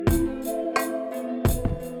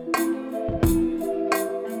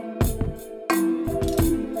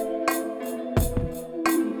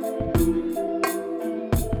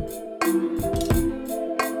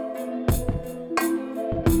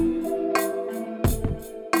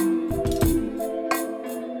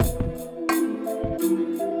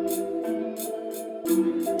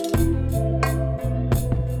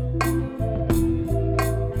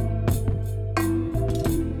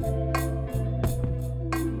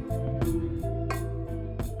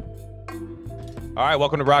All right,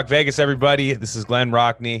 welcome to Rock Vegas, everybody. This is Glenn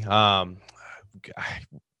Rockney.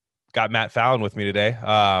 Got Matt Fallon with me today.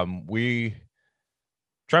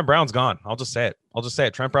 Trent Brown's gone. I'll just say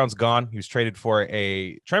it. Trent Brown's gone. He was traded for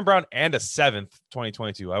a Trent Brown and a 7th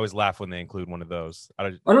 2022. I always laugh when they include one of those. I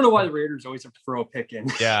don't know why the Raiders always have to throw a pick in.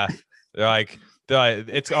 Yeah, they're like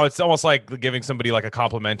it's almost like giving somebody like a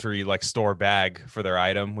complimentary like store bag for their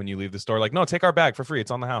item when you leave the store. Like, no, take our bag for free.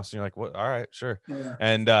 It's on the house. And you're like, what? All right, sure. Yeah.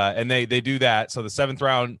 And they do that. So the 7th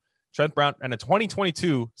round Trent Brown and a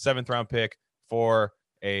 2022 7th round pick for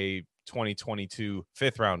a 2022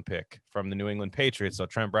 5th round pick from the New England Patriots. So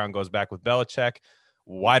Trent Brown goes back with Belichick.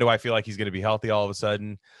 Why do I feel like he's going to be healthy all of a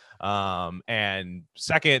sudden? And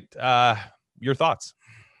second, your thoughts?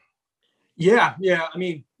 Yeah. I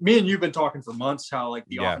mean, me and you've been talking for months how like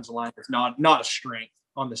the offensive line is not a strength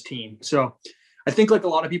on this team. So I think like a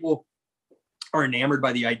lot of people are enamored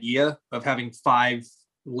by the idea of having 5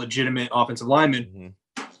 legitimate offensive linemen. Mm-hmm.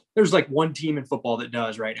 There's like one team in football that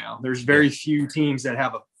does right now. There's very few teams that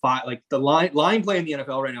have a 5. Like the line play in the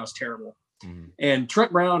NFL right now is terrible. Mm-hmm. And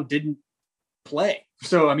Trent Brown didn't play.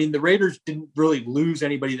 So, I mean, the Raiders didn't really lose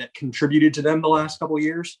anybody that contributed to them the last couple of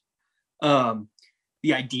years.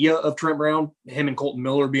 The idea of Trent Brown, him and Colton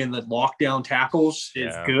Miller being the lockdown tackles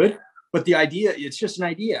is good, but the idea, it's just an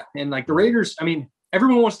idea. And like the Raiders, I mean,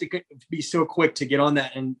 everyone wants to be so quick to get on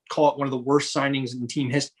that and call it one of the worst signings in team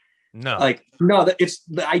history. No, it's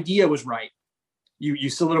the idea was right. You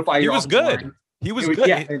solidify your. He was good. Line. He was good.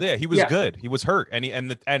 Yeah, he was good. He was hurt,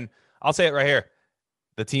 and I'll say it right here,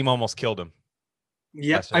 the team almost killed him.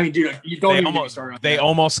 Yeah, I mean, dude, you don't even start on they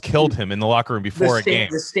almost killed him in the locker room before a game.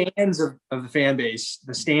 The stands of the fan base,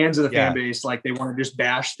 fan base, like they want to just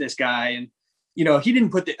bash this guy. And, you know, he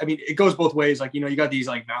didn't I mean, it goes both ways. Like, you know, you got these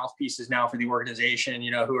like mouthpieces now for the organization,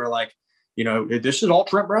 you know, who are like, you know, this is all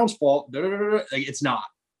Trent Brown's fault. Like, it's not.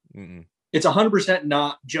 Mm-mm. It's 100%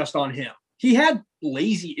 not just on him. He had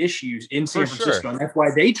lazy issues in San Francisco, and that's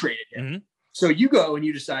why they traded him. Mm-hmm. So you go and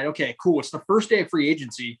you decide, okay, cool. It's the first day of free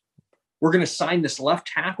agency. We're going to sign this left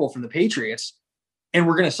tackle from the Patriots, and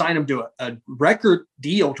we're going to sign him to a record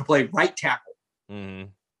deal to play right tackle. Mm-hmm.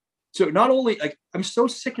 So not only like I'm so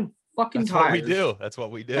sick and fucking tired. That's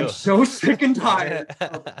what we do. I'm so sick and tired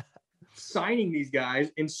of signing these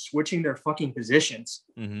guys and switching their fucking positions.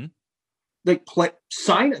 Mm-hmm. Like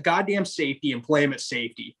sign a goddamn safety and play him at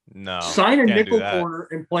safety. No. Sign a nickel corner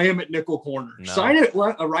and play him at nickel corner. No. Sign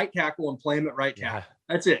a right tackle and play him at right tackle. Yeah.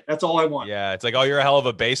 That's it. That's all I want. Yeah, it's like, oh, you're a hell of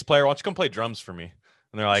a bass player. Why don't you come play drums for me?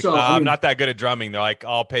 And they're like, I'm not that good at drumming. They're like,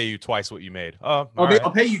 I'll pay you twice what you made. Oh,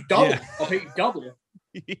 I'll pay you double. Yeah. I'll pay you double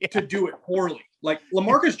to do it poorly. Like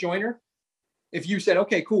LaMarcus Joyner, if you said,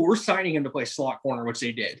 okay, cool, we're signing him to play slot corner, which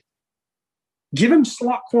they did. Give him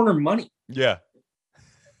slot corner money. Yeah.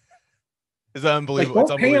 It's unbelievable. Like,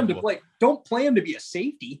 don't pay him to play. Don't play him to be a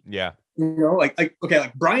safety. Yeah. You know, like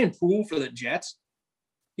Brian Poole for the Jets.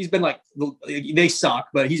 He's been like, they suck,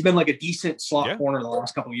 but he's been like a decent slot corner the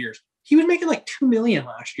last couple of years. He was making like $2 million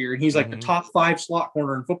last year, and he's like the top 5 slot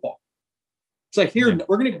corner in football. It's like, here,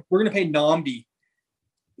 we're gonna pay Nnamdi,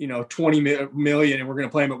 you know, $20 million, and we're gonna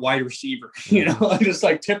play him at wide receiver. You know, just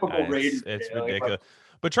like typical Raiders. It's ridiculous.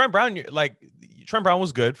 But Trent Brown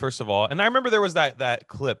was good, first of all. And I remember there was that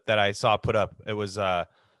clip that I saw put up. It was I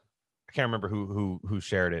can't remember who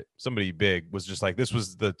shared it. Somebody big was just like, this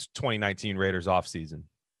was the 2019 Raiders offseason,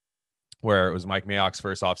 where it was Mike Mayock's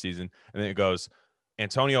first offseason. And then it goes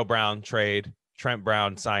Antonio Brown trade, Trent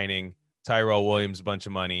Brown signing, Tyrell Williams a bunch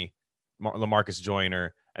of money, LaMarcus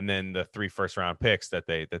Joyner, and then the 3 first-round picks that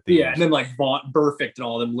they used. And then like Vaughn Burfict and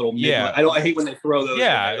all them little I hate when they throw those.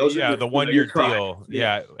 The 1 year deal.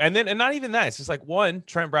 Yeah. And not even that. It's just like, one,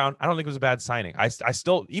 Trent Brown, I don't think it was a bad signing. I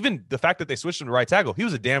still, even the fact that they switched him to right tackle, he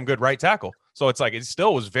was a damn good right tackle. So it's like, it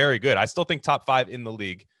still was very good. I still think top 5 in the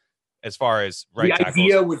league as far as right tackles. The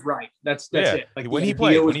idea was right. That's it. Like when he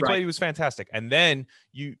played, he was fantastic. And then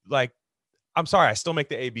I'm sorry, I still make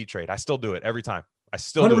the AB trade. I still do it every time. I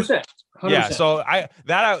still 100%, do it. 100%. Yeah, so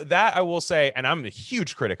I will say, and I'm a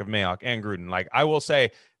huge critic of Mayock and Gruden. Like, I will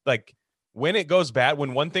say, like, when it goes bad,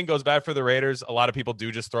 when one thing goes bad for the Raiders, a lot of people do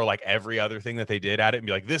just throw like every other thing that they did at it and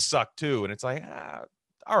be like, this sucked too. And it's like,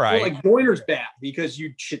 all right. Well, like Joyner's bad because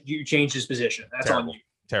you changed his position. That's on you.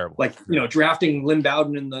 Terrible. Like, you know, drafting Lynn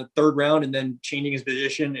Bowden in the 3rd round and then changing his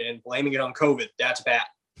position and blaming it on COVID. That's bad.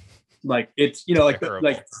 Like, it's, you know,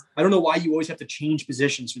 like I don't know why you always have to change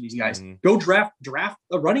positions for these guys. Mm-hmm. Go draft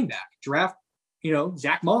a running back, you know,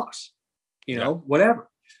 Zach Moss, you know, whatever.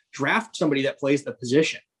 Draft somebody that plays the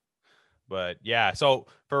position. But yeah, so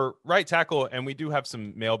for right tackle, and we do have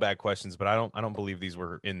some mailbag questions, but I don't believe these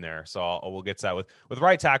were in there. So we'll get to that with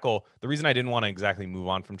right tackle. The reason I didn't want to exactly move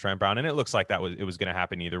on from Trent Brown, and it looks like it was going to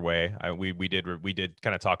happen either way. We did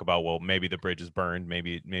kind of talk about, well, maybe the bridge is burned,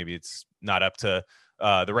 maybe it's not up to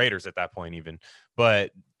the Raiders at that point even.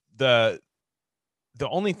 But the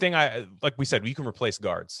only thing like we said, you can replace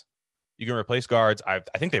guards. You can replace guards. I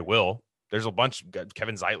think they will. There's a bunch.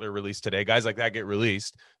 Kevin Zeitler released today. Guys like that get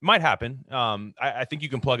released. Might happen. I think you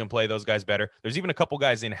can plug and play those guys better. There's even a couple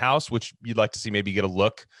guys in house, which you'd like to see maybe get a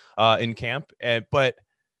look in camp. But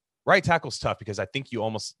right tackle's tough because I think you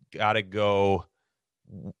almost got to go.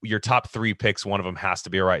 Your top 3 picks, one of them has to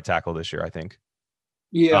be a right tackle this year, I think.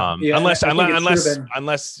 Yeah. Unless,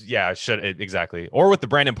 exactly. Or with the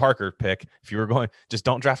Brandon Parker pick, if you were going, just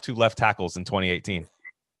don't draft 2 left tackles in 2018.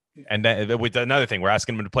 And then with another thing, we're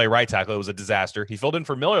asking him to play right tackle. It was a disaster. He filled in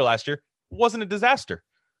for Miller last year. It wasn't a disaster.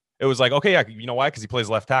 It was like, okay, yeah, you know why? Because he plays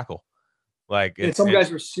left tackle. Like, and some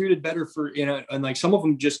guys were suited better for, and like some of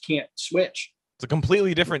them just can't switch. It's a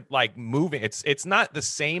completely different like moving. It's not the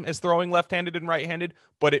same as throwing left-handed and right-handed,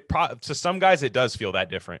 but to some guys it does feel that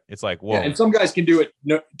different. It's like, whoa. Yeah, and some guys can do it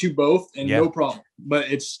do both and no problem.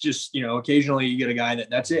 But it's just, occasionally you get a guy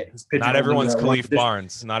that's it. Not everyone's Khalif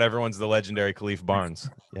Barnes. Not everyone's the legendary Khalif Barnes.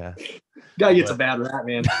 Yeah. Guy gets a bad rap,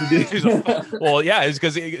 man. Well, yeah, it's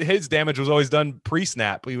because his damage was always done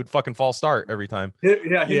pre-snap. He would fucking false start every time.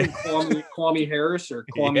 Yeah, and Kwame Harris or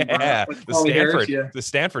Kwame Brown. The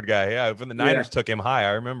Stanford guy. Yeah, when the Niners took him high,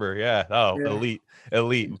 I remember. Yeah. Oh, yeah.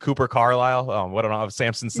 Elite. Cooper Carlisle. What I don't know.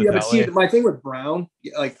 Samson. Yeah, but see, my thing with Brown,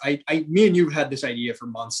 like me and you had this idea for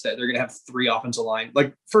months that they're gonna have 3 offensive line.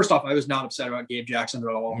 Like, first off, I was not upset about Gabe Jackson at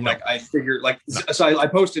all. No. Like, I figured, so I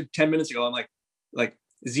posted 10 minutes ago. I'm like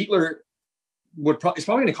Zeitler is probably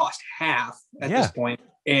going to cost half at this point.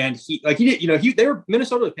 And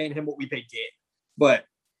Minnesota was paying him what we paid Gabe, but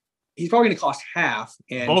he's probably going to cost half.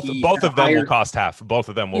 And both of them will cost half. Both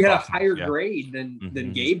of them will cost a higher grade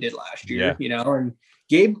than Gabe did last year, and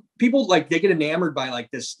Gabe, people they get enamored by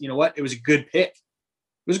like this, it was a good pick.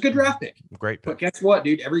 It was a good draft pick. Great pick. But guess what,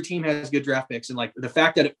 dude? Every team has good draft picks. And like the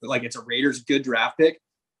fact that it's a Raiders good draft pick,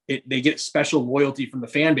 they get special loyalty from the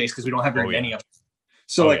fan base because we don't have very many of them.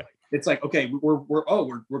 So it's like, okay,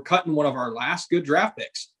 we're cutting one of our last good draft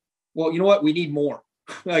picks. Well, you know what? We need more.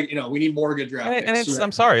 We need more good draft picks. And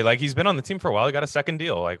I'm sorry, like he's been on the team for a while. He got a second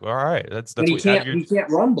deal. Like, all right, that's he can't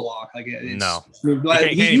run block. Like, no, he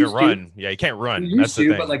can't even run. Yeah, he can't run. That's the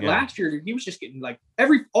thing. But last year, he was just getting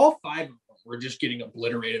all 5 of them were just getting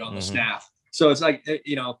obliterated on the staff. So it's like,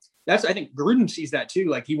 that's, I think Gruden sees that too.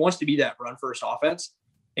 Like, he wants to be that run first offense.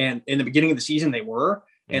 And in the beginning of the season, they were.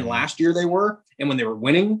 And last year they were, and when they were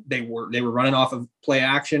winning, they were running off of play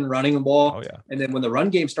action, running the ball. Oh, yeah. And then when the run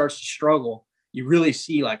game starts to struggle, you really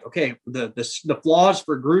see the flaws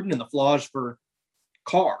for Gruden and the flaws for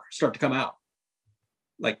Carr start to come out.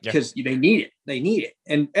 Because they need it.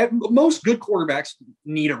 And most good quarterbacks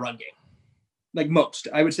need a run game. Like most,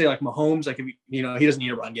 I would say like Mahomes, he doesn't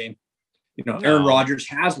need a run game. Aaron Rodgers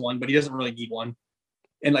has one, but he doesn't really need one.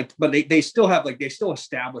 And but they still have they still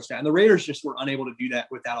established that, and the Raiders just were unable to do that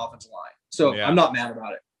with that offensive line. So I'm not mad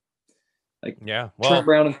about it. Trent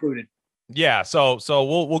Brown included. Yeah, so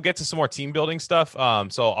we'll get to some more team building stuff.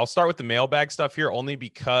 So I'll start with the mailbag stuff here, only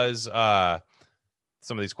because some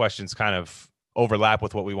of these questions kind of overlap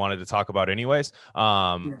with what we wanted to talk about, anyways.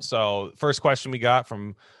 So first question we got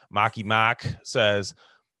from Maki Mak says,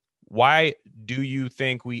 why do you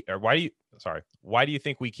think we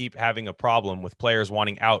keep having a problem with players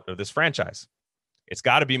wanting out of this franchise? It's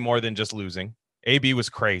got to be more than just losing. AB was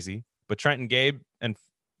crazy, but Trent and Gabe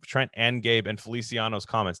and Feliciano's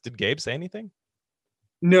comments. Did Gabe say anything?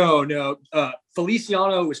 No.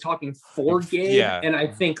 Feliciano was talking for Gabe, and I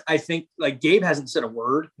think Gabe hasn't said a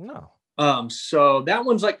word. No. So that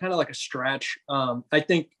one's kind of like a stretch. I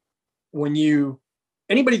think when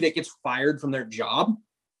anybody that gets fired from their job.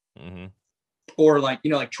 Mm-hmm. Or like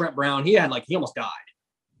Trent Brown, he almost died,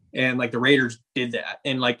 and the Raiders did that,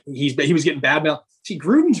 and he was getting bad mouth. See,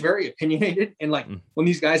 Gruden's very opinionated, and when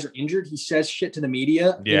these guys are injured, he says shit to the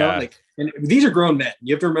media. And these are grown men.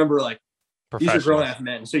 You have to remember, these are grown ass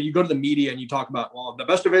men. So you go to the media and you talk about, well, the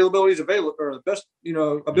best availability is available, or the best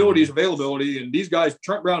ability is availability, and these guys,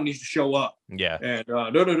 Trent Brown needs to show up. Yeah, and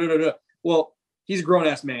Well, he's a grown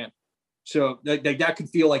ass man. So that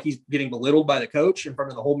could feel like he's getting belittled by the coach in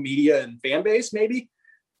front of the whole media and fan base, maybe.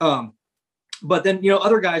 But then,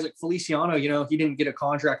 other guys like Feliciano, he didn't get a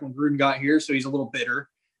contract when Gruden got here, so he's a little bitter.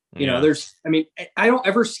 I don't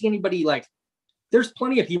ever see anybody there's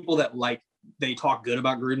plenty of people that they talk good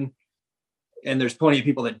about Gruden. and there's plenty of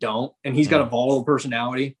people that don't. And he's got a volatile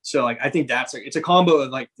personality. So like, I think it's a combo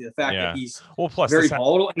of like the fact that he's plus very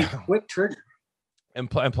volatile and he's quick trigger. And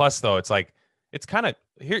plus though, it's like, it's kind of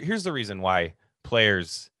here's the reason why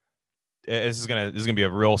players, this is gonna be a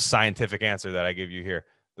real scientific answer that I give you here.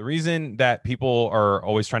 The reason that people are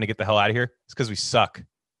always trying to get the hell out of here is because we suck.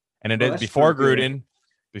 And it is before Gruden,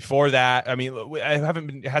 before that. I mean,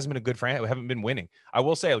 it hasn't been a good franchise. We haven't been winning. I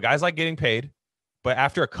will say, guys like getting paid, but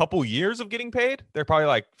after a couple years of getting paid, they're probably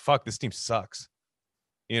like, fuck, this team sucks.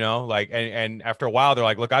 You know, like, and after a while, they're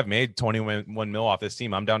like, look, I've made 21 mil off this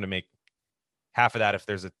team. I'm down to make half of that if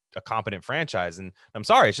there's a competent franchise. And I'm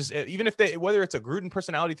sorry, it's just, even if whether it's a Gruden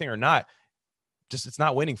personality thing or not, just it's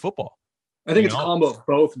not winning football. I think it's a combo of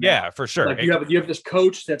both. Now. Yeah, for sure. Like you have this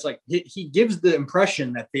coach that's like, he gives the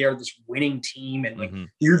impression that they are this winning team, and like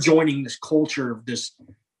you're joining this culture of this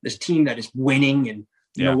team that is winning. And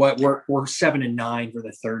you know what, we're 7-9 for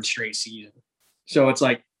the third straight season. So it's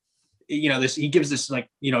like, you know, he gives this like,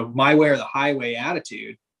 you know, my way or the highway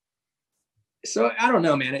attitude. So I don't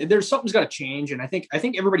know, man. There's something's got to change, and I think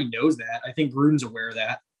everybody knows that. I think Gruden's aware of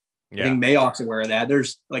that. I think Mayock's aware of that.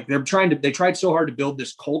 There's like they tried so hard to build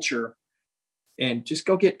this culture. And just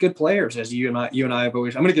go get good players, as you and I have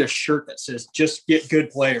always. I'm going to get a shirt that says "Just get good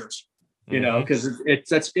players," you know, because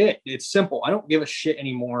that's it. It's simple. I don't give a shit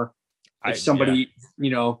anymore if somebody you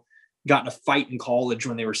know got in a fight in college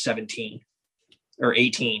when they were 17 or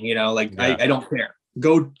 18. You know, like I don't care.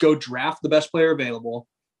 Go draft the best player available.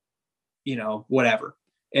 You know, whatever.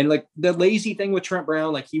 And like the lazy thing with Trent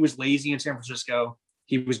Brown, like he was lazy in San Francisco.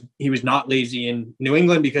 He was not lazy in New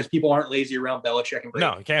England because people aren't lazy around Belichick and Brady.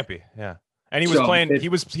 No, he can't be. Yeah. And he was playing.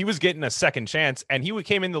 He was getting a second chance, and he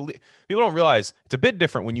came in the league. People don't realize it's a bit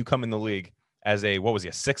different when you come in the league as a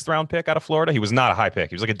 6th round pick out of Florida. He was not a high pick.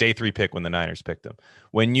 He was like a day 3 pick when the Niners picked him.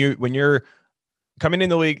 When you're coming in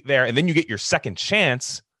the league there, and then you get your second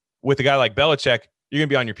chance with a guy like Belichick, you're gonna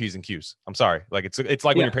be on your P's and Q's. I'm sorry, like it's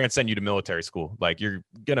like when your parents send you to military school. Like you're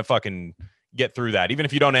gonna fucking get through that, even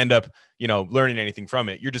if you don't end up learning anything from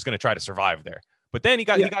it. You're just gonna try to survive there. But then he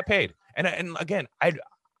got paid, and again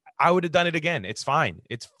I would have done it again. It's fine.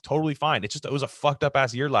 It's totally fine. It's just, it was a fucked up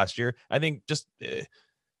ass year last year. I think just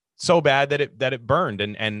so bad that it burned.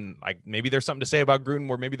 And like, maybe there's something to say about Gruden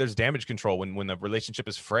where maybe there's damage control when the relationship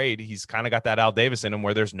is frayed. He's kind of got that Al Davis in him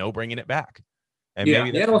where there's no bringing it back. And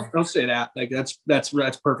maybe don't say that. Like that's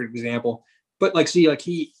perfect example. But like, see, like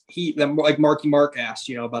he like Marky Mark asked,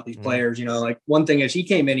 about these players, like one thing is he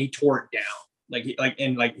came in, he tore it down.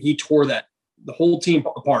 He tore the whole team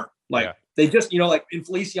apart. They just, like in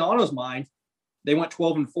Feliciano's mind, they went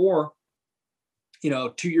 12-4,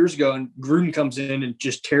 2 years ago, and Gruden comes in and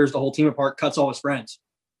just tears the whole team apart, cuts all his friends.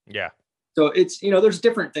 Yeah. So it's, there's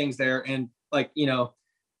different things there. And I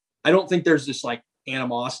don't think there's this like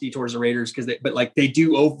animosity towards the Raiders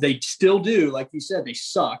they still do, like you said, they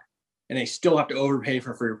suck and they still have to overpay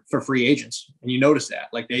for free agents. And you notice that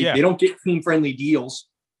they don't get team friendly deals.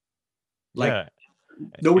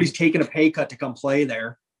 Nobody's taking a pay cut to come play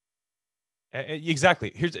there.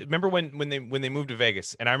 Exactly. Remember when they moved to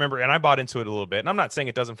Vegas, and I bought into it a little bit, and I'm not saying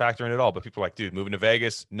it doesn't factor in at all, but people are like, dude, moving to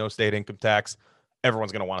Vegas, no state income tax,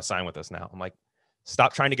 everyone's going to want to sign with us now. I'm like,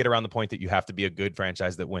 stop trying to get around the point that you have to be a good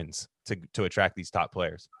franchise that wins to attract these top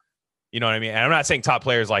players. You know what I mean? And I'm not saying top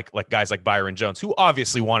players like guys like Byron Jones, who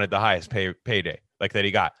obviously wanted the highest payday like that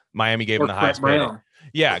he got. Miami gave him the highest payday.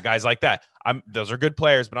 Yeah, guys like that. Those are good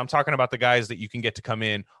players, but I'm talking about the guys that you can get to come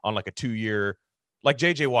in on like a 2-year, like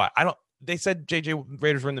JJ Watt. They said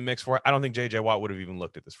Raiders were in the mix for it. I don't think JJ Watt would have even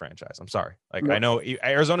looked at this franchise. I'm sorry. I know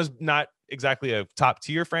Arizona's not exactly a top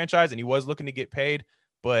tier franchise, and he was looking to get paid,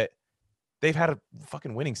 but they've had a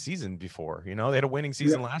fucking winning season before. They had a winning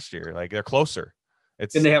season last year. Like they're closer.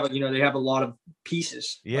 And they have a lot of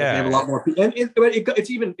pieces. Yeah, they have a lot more. And it's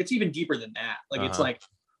even deeper than that. It's like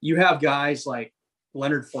you have guys like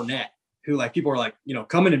Leonard Fournette, who like people are like,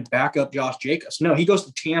 come in and back up Josh Jacobs. No, he goes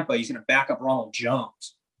to Tampa. He's going to back up Ronald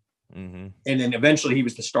Jones. Mm-hmm. And then eventually he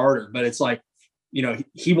was the starter, but it's like,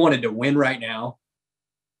 he wanted to win right now.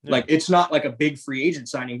 Yeah. Like it's not like a big free agent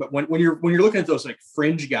signing, but when you're looking at those like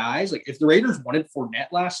fringe guys, like if the Raiders wanted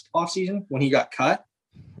Fournette last offseason when he got cut,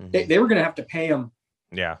 they were going to have to pay him.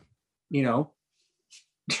 Yeah. $5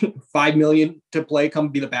 million to play, come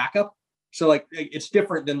be the backup. So like, it's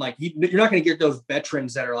different than like, you're not going to get those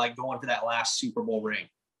veterans that are like going for that last Super Bowl ring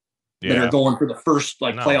that are going for the first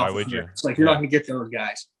playoff. It's like, you're not going to get those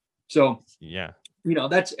guys. So,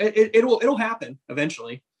 that's it'll happen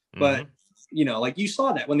eventually. But, like you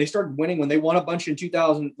saw that when they started winning, when they won a bunch in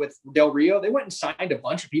 2000 with Del Rio, they went and signed a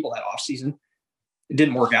bunch of people that offseason. It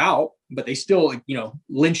didn't work out, but they still, like, you know,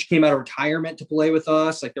 Lynch came out of retirement to play with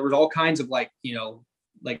us. Like there was all kinds of like, you know,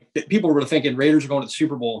 like people were thinking Raiders are going to the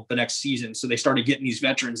Super Bowl the next season. So they started getting these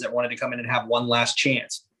veterans that wanted to come in and have one last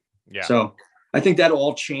chance. Yeah. So I think that'll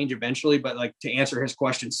all change eventually. But like to answer his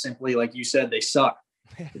question simply, like you said, they suck.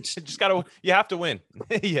 Just gotta, you have to win.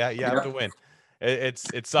 Yeah, you have to win.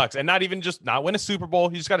 It sucks. And not win a Super Bowl.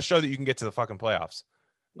 You just got to show that you can get to the fucking playoffs.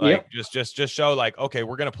 Like just show like, okay,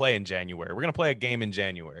 we're going to play in January. We're going to play a game in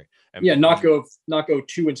January. And not go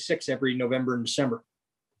 2-6 every November and December.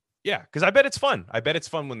 Yeah, because I bet it's fun. I bet it's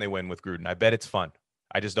fun when they win with Gruden. I bet it's fun.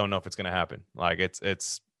 I just don't know if it's going to happen. Like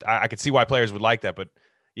I could see why players would like that, but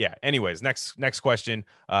yeah. Anyways, next question.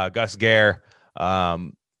 Gus Gare.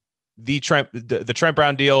 The Trent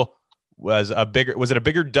Brown deal was it a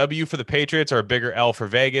bigger W for the Patriots or a bigger L for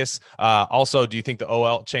Vegas? Also, do you think the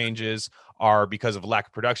OL changes are because of lack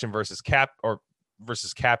of production versus cap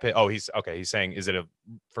hit? Oh, he's saying, is it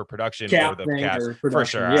for production cap or the cap? For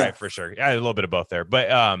sure. Yeah. All right, for sure. Yeah, a little bit of both there.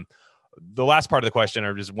 But the last part of the question,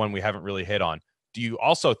 or just one we haven't really hit on. Do you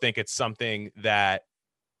also think it's something that,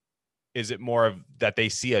 is it more of that they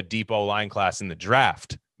see a deep O-line class in the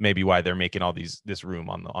draft, maybe why they're making all this room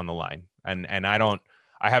on the line? And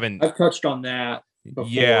I've touched on that before.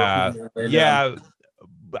 Yeah.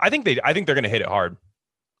 I think they're going to hit it hard.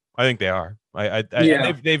 I think they are.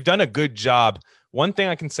 They've done a good job. One thing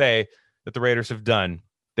I can say that the Raiders have done,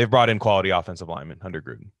 they've brought in quality offensive linemen under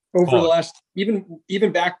Gruden. Over the last, even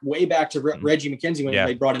way back to Reggie McKenzie when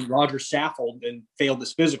they brought in Roger Saffold and failed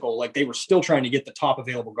this physical, like they were still trying to get the top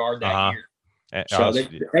available guard that year. So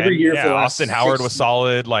every year for Austin Howard was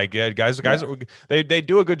solid. Like guys, they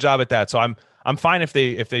do a good job at that. So I'm fine if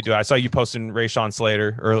they do. I saw you posting Rashawn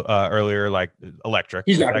Slater earlier, like electric.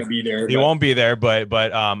 He's not going to be there. He won't be there, but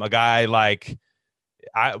a guy like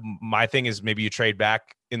my thing is maybe you trade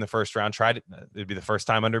back in the first round. It'd be the first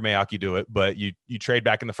time under Mayock you do it, but you trade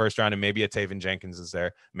back in the first round and maybe a Taven Jenkins is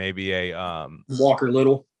there, maybe a Walker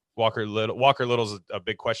Little. Walker Little's a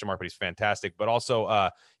big question mark, but he's fantastic. But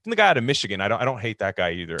also, the guy out of Michigan, I don't hate that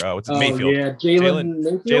guy either. Mayfield? Yeah,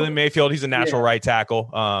 Jalen Mayfield. He's a natural right tackle.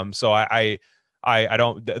 So I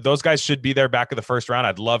don't. Those guys should be there back of the first round.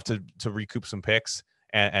 I'd love to recoup some picks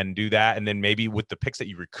and do that, and then maybe with the picks that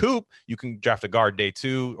you recoup, you can draft a guard day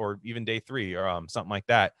 2 or even day 3 or something like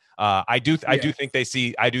that. I do think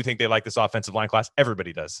they like this offensive line class.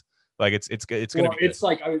 Everybody does. Like it's going to be. It's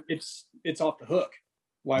like it's off the hook.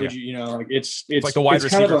 Why would you like it's like the wide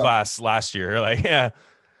receiver class last year? Like yeah.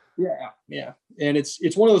 And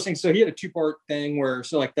it's one of those things. So he had a 2-part thing where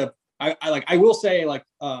I will say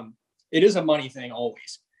it is a money thing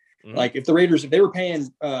always. Mm-hmm. Like if the Raiders, if they were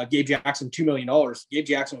paying Gabe Jackson $2 million, Gabe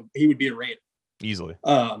Jackson, he would be a Raider easily.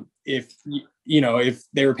 If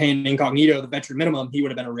they were paying Incognito the veteran minimum, he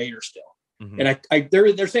would have been a Raider still. Mm-hmm. And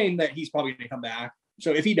they're saying that he's probably going to come back.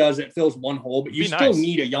 So if he does, it fills one hole, but you still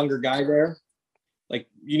need a younger guy there. Like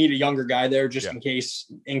you need a younger guy there just in case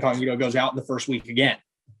Incognito goes out in the first week again.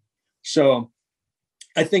 So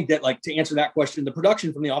I think that to answer that question, the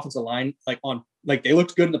production from the offensive line, they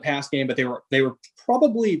looked good in the pass game, but they were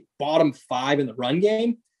probably bottom 5 in the run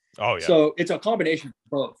game. Oh yeah. So it's a combination of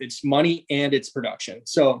both. It's money and it's production.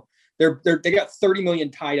 So they got $30 million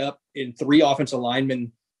tied up in 3 offensive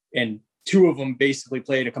linemen, and 2 of them basically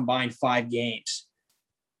played a combined 5 games.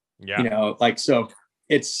 Yeah. So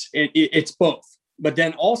it's both. But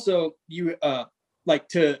then also you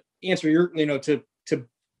to answer your, to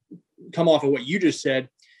come off of what you just said,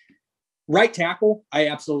 right tackle, I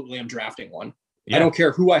absolutely am drafting one. Yeah. I don't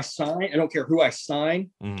care who I sign.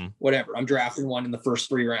 Mm-hmm. Whatever. I'm drafting one in the first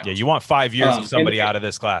 3 rounds. Yeah. You want 5 years of somebody out of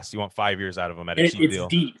this class. You want 5 years out of them at a cheap deal.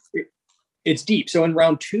 Deep. It's deep. So in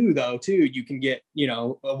round 2 though, you can get,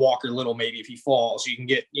 a Walker Little, maybe if he falls, you can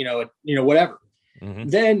get, whatever. Mm-hmm.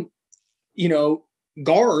 Then,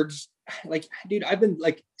 guards, dude, I've been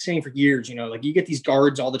saying for years, you get these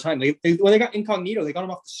guards all the time. When they got Incognito, they got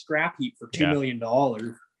him off the scrap heap for $2 million.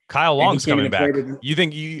 Kyle Long's coming back. You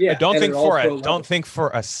think don't think for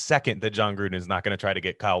a second that John Gruden is not going to try to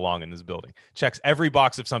get Kyle Long in this building. Checks every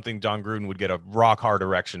box of something John Gruden would get a rock hard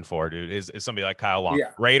erection for, dude. Is somebody like Kyle Long.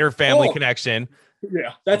 Yeah. Raider family connection.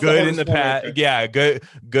 Yeah, that's good in the past. Right, yeah, good.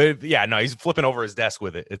 Yeah, no, he's flipping over his desk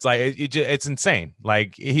with it. It's like it's insane.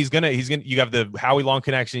 Like he's gonna. You have the Howie Long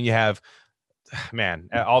connection. You have, man,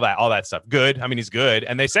 all that stuff. Good. I mean, he's good.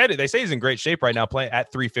 And they say he's in great shape right now, playing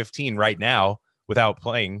at 315 right now without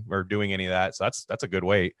playing or doing any of that. So that's a good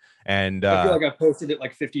weight. And I feel like I've posted it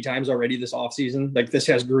 50 times already this offseason. This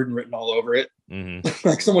has Gruden written all over it.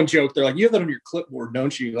 Mm-hmm. Someone joked, they're like, "You have that on your clipboard,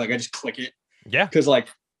 don't you?" I just click it. Yeah, because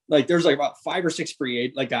Like there's like about 5 or 6 free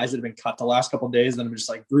agent like guys that have been cut the last couple of days. And I'm just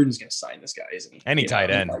like, Gruden's going to sign this guy, isn't he? Any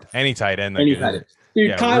tight end, like, any tight end. Any tight end.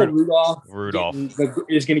 Dude, Yeah, Kyle Rudolph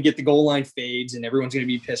is going to get the goal line fades, and everyone's going to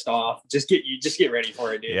be pissed off. Just get ready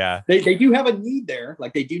for it, dude. Yeah, they do have a need there.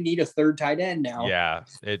 Like they do need a third tight end now. Yeah,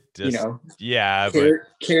 it just, but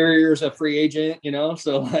Carrier's a free agent,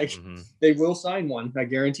 so like they will sign one. I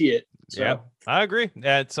guarantee it. So. Yeah, I agree.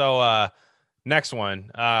 And so next one,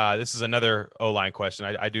 this is another O-line question.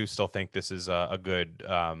 I do still think this is a good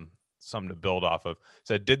something to build off of.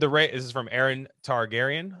 So this is from Aaron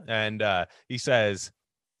Targaryen, and he says,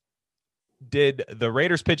 did the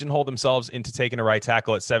Raiders pigeonhole themselves into taking a right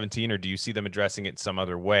tackle at 17, or do you see them addressing it some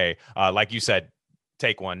other way? Like you said,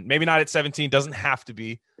 take one. Maybe not at 17, doesn't have to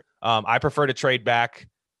be. I prefer to trade back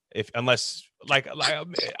unless I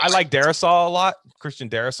like Darrisaw a lot. Christian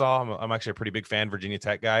Darrisaw. I'm actually a pretty big fan, Virginia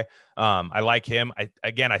Tech guy. I like him.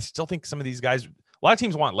 I still think some of these guys, a lot of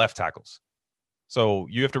teams want left tackles. So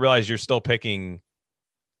you have to realize you're still guys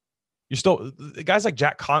like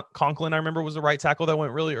Jack Conklin, I remember, was the right tackle that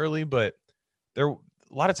went really early, but a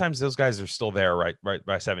lot of times those guys are still there right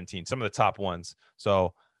by 17, some of the top ones.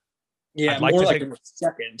 So yeah, I'd more like in the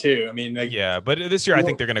second too. I mean, but this year I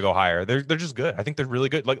think they're going to go higher. They're just good. I think they're really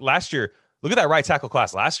good. Like last year, look at that right tackle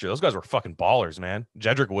class last year. Those guys were fucking ballers, man.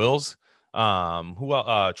 Jedrick Wills,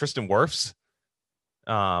 Tristan Wirfs.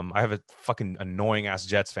 I have a fucking annoying ass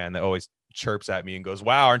Jets fan that always chirps at me and goes,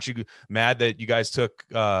 "Wow, aren't you mad that you guys took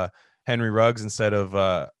Henry Ruggs instead of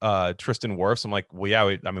Tristan Wirfs?" I'm like, well, yeah,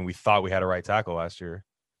 we thought we had a right tackle last year,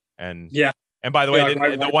 and by the way,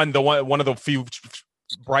 one of the few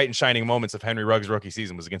bright and shining moments of Henry Ruggs' rookie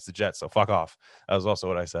season was against the Jets. So fuck off. That was also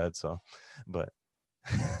what I said. So, but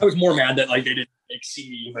I was more mad that like they didn't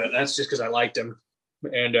exceed, but that's just because I liked him.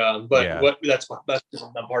 And that's not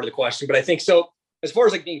part of the question. But I think so. As far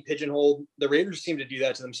as like being pigeonholed, the Raiders seem to do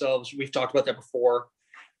that to themselves. We've talked about that before.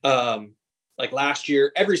 Like last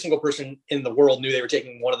year, every single person in the world knew they were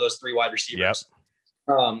taking one of those 3 wide receivers.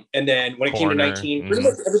 Yep. And then when it came to 19, pretty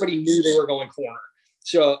much everybody knew they were going corner.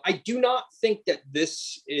 So I do not think that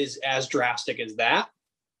this is as drastic as that.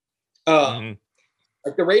 Like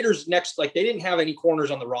the Raiders they didn't have any corners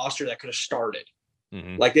on the roster that could have started.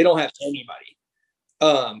 Like they don't have anybody.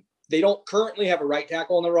 They don't currently have a right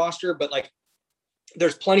tackle on the roster, but like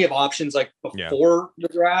there's plenty of options like before the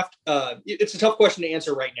draft. It's a tough question to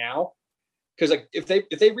answer right now. Because like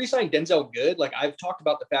if they re-sign Denzel Good, like I've talked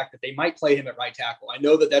about the fact that they might play him at right tackle. I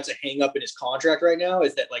know that that's a hang up in his contract right now,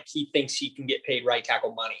 is that like he thinks he can get paid right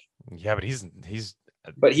tackle money. Yeah, but he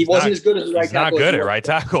wasn't as good as the right tackle. Not good at right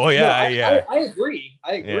tackle. Yeah, I agree.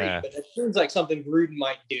 Yeah. But it seems like something Gruden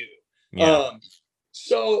might do. Yeah.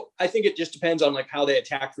 So I think it just depends on like how they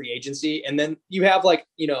attack free agency, and then you have like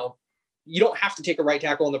you don't have to take a right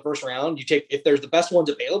tackle in the first round. If there's the best ones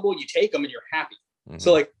available, you take them and you're happy.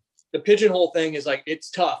 So like. The pigeonhole thing is like, it's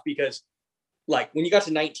tough because like when you got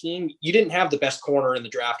to 19, you didn't have the best corner in the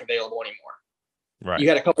draft available anymore. Right. You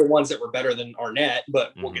had a couple of ones that were better than Arnett,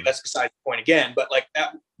 but that's beside the point again. But like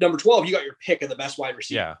at number 12, you got your pick of the best wide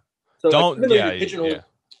receiver. Yeah. So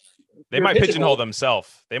They might pigeonhole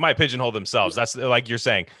themselves. That's like you're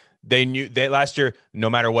saying. They knew last year, no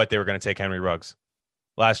matter what, they were going to take Henry Ruggs.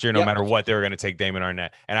 Last year, no matter what, they were going to take Damon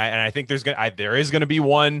Arnett. And I think there is going to be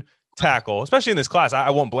one tackle, especially in this class. I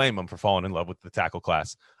won't blame them for falling in love with the tackle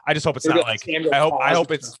class. I just hope it's not like I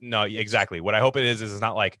hope it's no, exactly. What I hope it is it's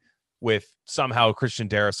not like with somehow Christian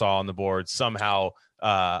Darrisaw on the board, somehow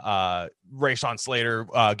Rashawn Slater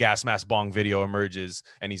gas mask bong video emerges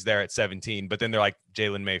and he's there at 17, but then they're like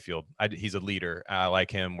Jalen Mayfield. He's a leader. I like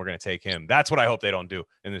him. We're gonna take him. That's what I hope they don't do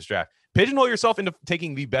in this draft. Pigeonhole yourself into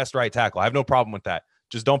taking the best right tackle. I have no problem with that.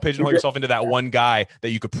 Just don't pigeonhole yourself into that one guy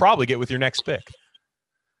that you could probably get with your next pick.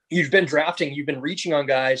 You've been reaching on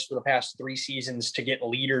guys for the past 3 seasons to get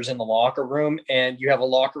leaders in the locker room, and you have a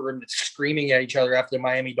locker room that's screaming at each other after the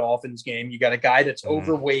Miami Dolphins game. You got a guy that's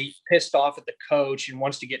overweight, pissed off at the coach, and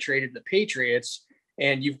wants to get traded to the Patriots,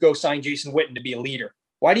 and you go sign Jason Witten to be a leader.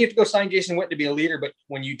 Why do you have to go sign Jason Witten to be a leader, but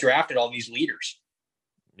when you drafted all these leaders?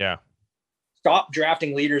 Yeah. Stop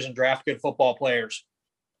drafting leaders and draft good football players.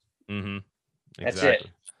 Exactly. That's it.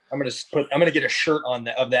 I'm gonna get a shirt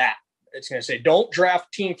of that. It's going to say, don't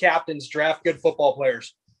draft team captains, draft good football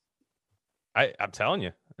players. I'm telling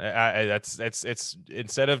you, it's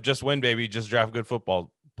instead of just win, baby, just draft good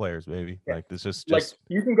football players, baby. Yeah. Like this just like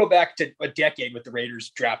you can go back to a decade with the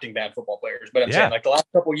Raiders drafting bad football players, but I'm saying like the last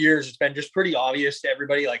couple of years, it's been just pretty obvious to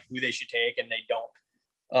everybody like who they should take, and they don't.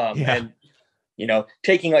 And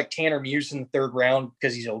taking like Tanner Muse in the 3rd round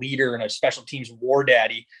because he's a leader and a special teams war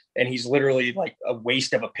daddy, and he's literally like a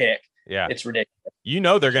waste of a pick. Yeah. It's ridiculous.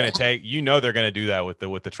 They're gonna do that with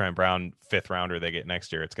the Trent Brown 5th rounder they get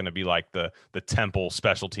next year. It's gonna be like the Temple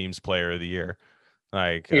special teams player of the year.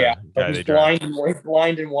 Like he's blind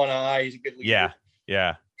in one eye. He's a good leader.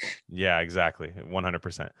 Yeah, exactly.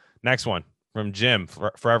 100%. Next one from Jim,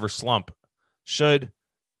 Forever Slump. Should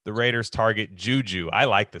the Raiders target Juju? I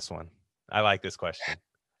like this one. I like this question.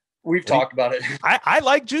 We've talked about it. I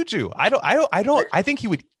like Juju. I think he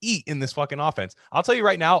would eat in this fucking offense. I'll tell you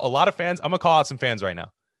right now, a lot of fans, I'm gonna call out some fans right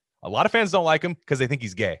now. A lot of fans don't like him because they think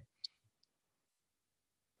he's gay.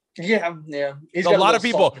 Yeah. A lot of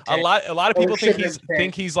people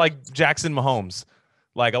think he's like Jackson Mahomes.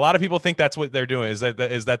 Like a lot of people think that's what they're doing is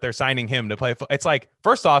that they're signing him to play. It's like,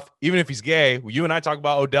 first off, even if he's gay, you and I talk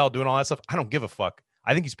about Odell doing all that stuff. I don't give a fuck.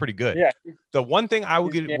 I think he's pretty good. Yeah. The one thing I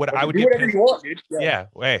would get, do whatever you want, dude. Yeah.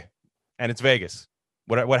 Hey, and it's Vegas.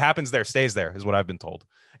 What happens there stays there is what I've been told.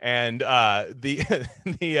 And but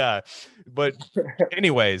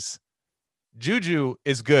anyways, Juju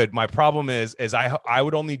is good. My problem is I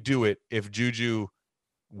would only do it if Juju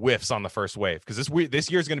whiffs on the first wave, because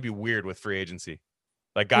this year is going to be weird with free agency.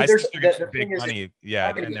 Like guys get big money,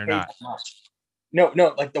 and they're not. No,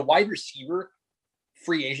 like the wide receiver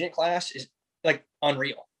free agent class is like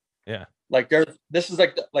unreal. Yeah. Like there's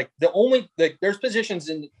positions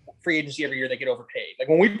in free agency every year that get overpaid. Like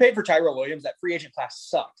when we paid for Tyrell Williams, that free agent class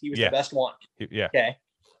sucked. He was the best one. Yeah. Okay.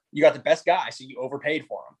 You got the best guy, so you overpaid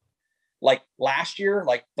for him. Like last year,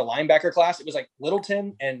 like the linebacker class, it was like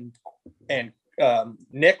Littleton and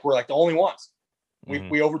Nick were like the only ones.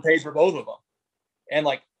 We overpaid for both of them. And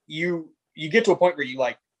like you get to a point where you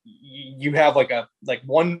have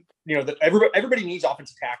one, that everybody needs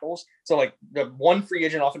offensive tackles. So like the one free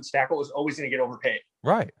agent offensive tackle is always going to get overpaid.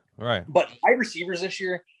 Right. But wide receivers this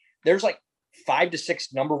year, there's like 5 to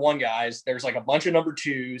 6 number 1 guys. There's like a bunch of number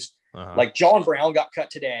 2s. Like John Brown got cut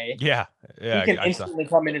today. Yeah. He can instantly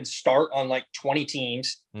come in and start on like 20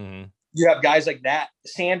 teams. You have guys like that.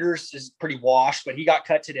 Sanders is pretty washed, but he got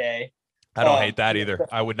cut today. I don't hate that either.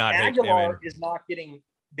 I would not hate him. Aguilar is not getting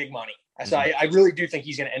big money. So I really do think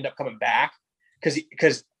he's going to end up coming back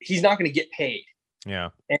because he's not going to get paid. Yeah.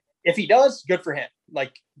 And if he does, good for him.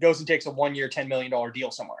 Like goes and takes a 1-year, $10 million deal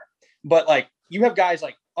somewhere. But like you have guys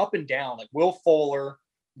like up and down, like Will Fuller,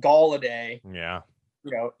 Galladay. Yeah.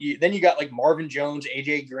 Then you got like Marvin Jones,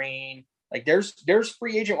 AJ Green. Like there's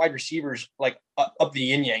free agent wide receivers like up the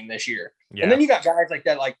yin yang this year. Yeah. And then you got guys like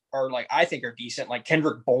that I think are decent, like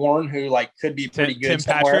Kendrick Bourne, who like could be pretty good. Tim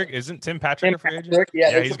Patrick, isn't Tim Patrick a free agent?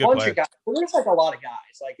 Yeah, he's a bunch of guys. There's like a lot of guys.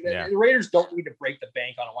 Like the Raiders don't need to break the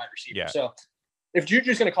bank on a wide receiver. Yeah. So if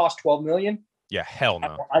Juju's going to cost $12 million, hell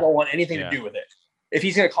no. I don't want anything to do with it. If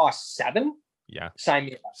he's going to cost $7, sign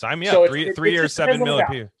me up. Sign me up. So 3 years, $7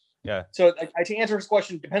 million. Yeah. So to answer his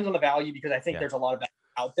question, depends on the value, because I think there's a lot of that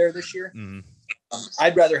out there this year.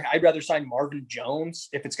 I'd rather sign Marvin Jones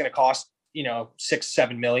if it's going to cost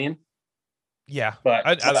 $6-7 million. Yeah,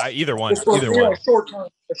 but either one.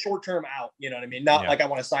 Short term out. You know what I mean? Not like I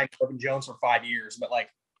want to sign Marvin Jones for 5 years, but like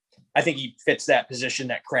I think he fits that position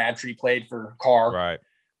that Crabtree played for Carr. Right.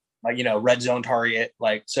 Like red zone target.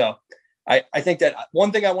 Like so, I think that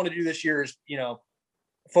one thing I want to do this year is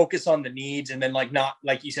focus on the needs, and then not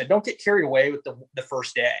like you said, don't get carried away with the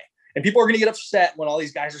first day. And people are going to get upset when all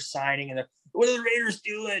these guys are signing and what are the Raiders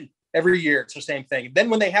doing? Every year it's the same thing. Then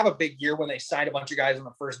when they have a big year, when they sign a bunch of guys on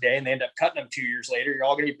the first day and they end up cutting them 2 years later, you're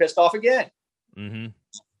all going to be pissed off again.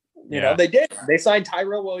 They did. They signed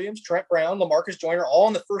Tyrell Williams, Trent Brown, LaMarcus Joyner all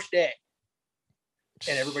on the first day.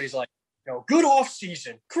 And everybody's like, good off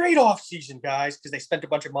season, great off season, guys, because they spent a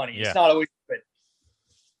bunch of money. It's not always good.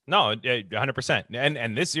 No, 100%.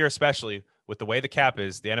 And this year, especially with the way the cap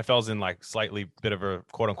is, the NFL's in like slightly bit of a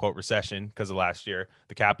quote unquote recession because of last year.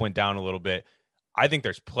 The cap went down a little bit. I think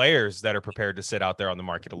there's players that are prepared to sit out there on the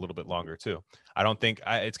market a little bit longer too. I don't think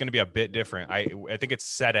it's going to be a bit different. I think it's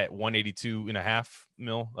set at 182.5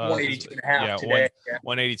 mil. 182.5 today.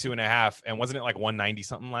 182.5. And wasn't it like 190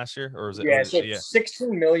 something last year? Or was it? Yeah, so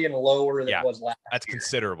 16 million lower than it was last That's year.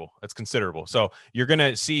 considerable. That's considerable. So you're going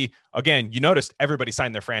to see, again, you noticed everybody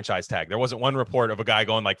signed their franchise tag. There wasn't one report of a guy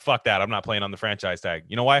going like, fuck that, I'm not playing on the franchise tag.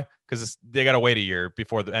 You know why? Because they got to wait a year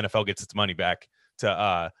before the NFL gets its money back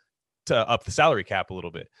to up the salary cap a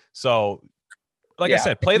little bit. So like I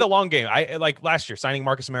said, play the long game. I like last year signing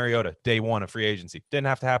Marcus Mariota day one of free agency. Didn't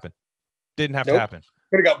have to happen. Didn't have to happen.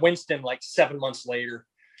 Could have got Winston like 7 months later.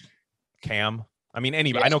 Cam. I mean,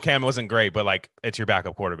 anybody. I know Cam wasn't great, but like it's your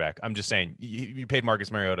backup quarterback. I'm just saying you paid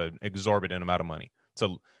Marcus Mariota an exorbitant amount of money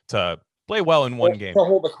to play well in one game. To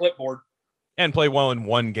hold the clipboard. and play well in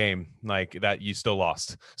one game like that you still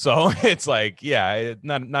lost. So it's like, yeah,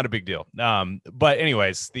 not a big deal. But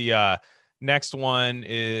anyways, the next one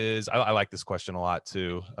is I like this question a lot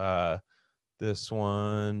too. This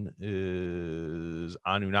one is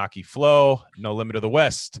Anunnaki Flow, No Limit of the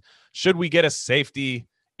West. Should we get a safety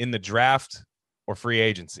in the draft or free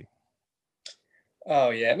agency?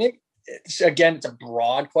 Oh yeah, I mean, it's a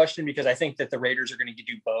broad question because I think that the Raiders are going to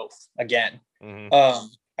do both again. Mm-hmm.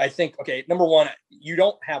 I think, okay, number one, you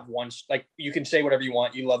don't have one, like you can say whatever you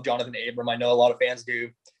want. You love Jonathan Abram. I know a lot of fans do.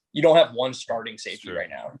 You don't have one starting safety right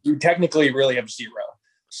now. You technically really have zero.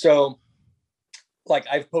 So like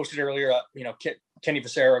I've posted earlier, Kenny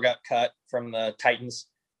Vaccaro got cut from the Titans.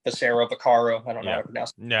 Vaccaro. I don't know how to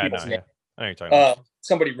pronounce it. Yeah, no, yeah. I know you're talking about.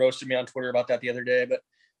 Somebody roasted me on Twitter about that the other day, but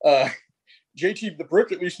JT the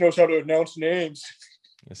Brick at least knows how to announce names.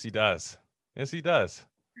 Yes, he does.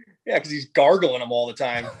 Yeah, because he's gargling them all the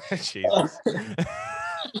time. Jesus.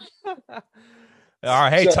 All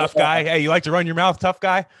right, hey, tough guy. Hey, you like to run your mouth, tough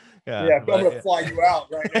guy? Yeah, I'm going to fly you out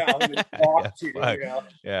right now. I'm gonna talk to you,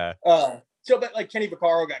 Yeah. So, but like Kenny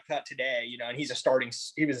Vaccaro got cut today, and he was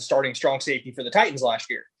a starting strong safety for the Titans last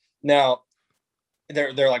year. Now,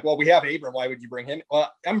 they're like, well, we have Abram. Why would you bring him?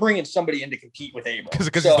 Well, I'm bringing somebody in to compete with Abram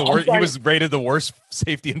because he was rated the worst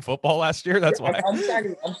safety in football last year. That's why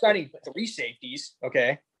I'm signing 3 safeties,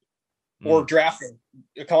 okay, or drafting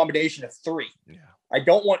a combination of 3. Yeah, I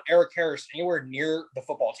don't want Eric Harris anywhere near the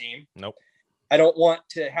football team. Nope. I don't want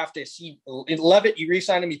to have to see Levitt. You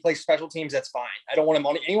re-sign him, he plays special teams. That's fine. I don't want him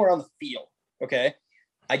anywhere on the field. Okay.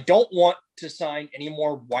 I don't want to sign any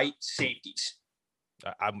more white safeties.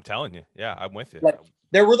 I'm telling you. Yeah, I'm with you. Like,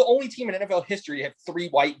 they were the only team in NFL history to have 3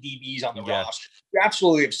 white DBs on the roster.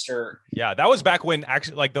 Absolutely absurd. Yeah, that was back when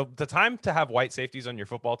actually, like the time to have white safeties on your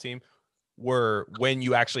football team were when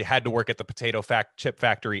you actually had to work at the chip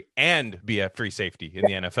factory and be a free safety in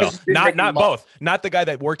the NFL. Not both. Not the guy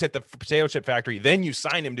that worked at the potato chip factory. Then you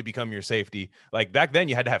sign him to become your safety. Like back then,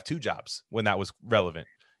 you had to have 2 jobs when that was relevant.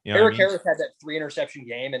 You know Eric Harris had that 3 interception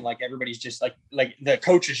game, and like everybody's just like the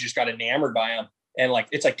coaches just got enamored by him. And like,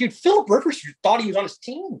 it's like, dude, Philip Rivers thought he was on his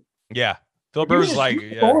team. Yeah. Philip Rivers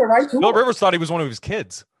Philip Rivers thought he was one of his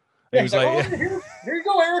kids. And he was like, here you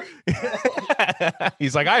go, Eric.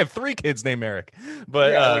 He's like, I have 3 kids named Eric.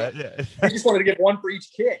 But he just wanted to get one for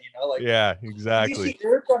each kid, like, yeah, exactly. You see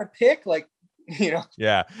Eric on a pick, like,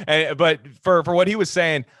 Yeah. But for what he was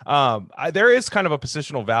saying, there is kind of a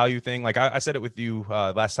positional value thing. Like I said it with you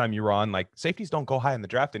last time you were on, like safeties don't go high in the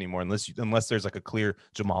draft anymore unless there's like a clear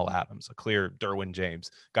Jamal Adams, a clear Derwin James,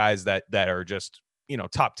 guys that are just,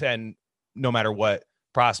 top 10 no matter what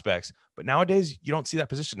prospects. But nowadays you don't see that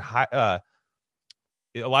position high.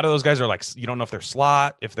 A lot of those guys are like, you don't know if they're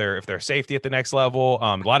slot, if they're safety at the next level.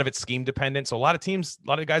 A lot of it's scheme dependent. So a lot of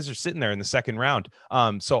guys are sitting there in the second round.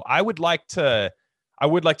 So I would like to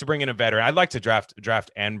bring in a veteran. I'd like to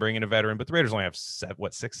draft and bring in a veteran, but the Raiders only have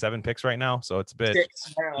 6, 7 picks right now. So it's a bit,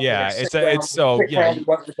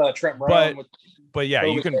 Trent Brown but yeah,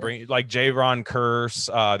 you can bring like Javon Curse.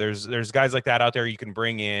 There's guys like that out there you can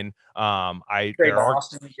bring in. Trey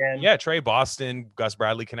Boston, Gus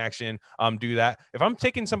Bradley connection. Do that. If I'm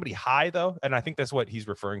taking somebody high though, and I think that's what he's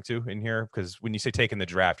referring to in here, because when you say taking the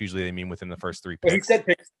draft, usually they mean within the first 3 picks. He said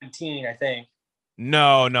pick 17, I think.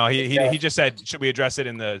 No, he just said, should we address it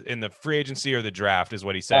in the free agency or the draft is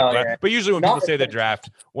what he said. But usually when people say the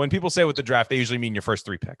draft, with the draft, they usually mean your first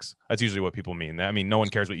 3 picks. That's usually what people mean. I mean, no one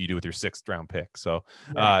cares what you do with your 6th round pick. So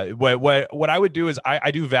what I would do is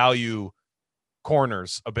I do value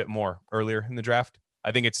corners a bit more earlier in the draft.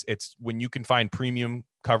 I think it's when you can find premium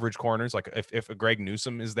coverage corners, like if a Greg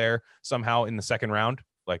Newsome is there somehow in the 2nd round,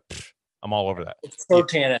 like I'm all over that. It's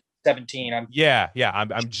Sertan at 17. I'm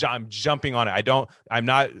jumping on it. I'm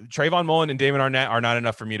not Trayvon Mullen and Damon Arnett are not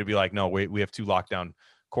enough for me to be like, no, we have 2 lockdown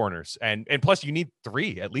corners. And plus you need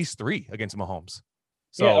 3, at least 3 against Mahomes.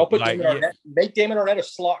 So I'll put make Damon Arnett a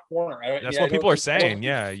slot corner. That's what people are saying.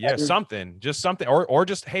 Yeah. Something, or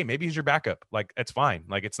just, hey, maybe he's your backup. Like, it's fine.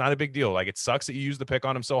 Like, it's not a big deal. Like, it sucks that you use the pick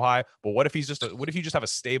on him so high, but what if you just have a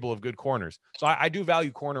stable of good corners? So I do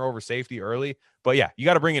value corner over safety early, but yeah, you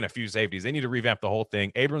got to bring in a few safeties. They need to revamp the whole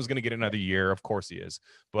thing. Abram's going to get another year. Of course he is,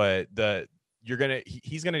 but he's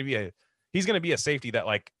going to be a safety that,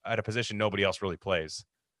 like, at a position nobody else really plays.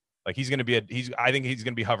 Like I think he's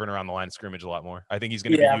going to be hovering around the line of scrimmage a lot more. I think he's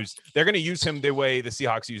going to be used. They're going to use him the way the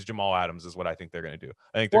Seahawks use Jamal Adams is what I think they're going to do.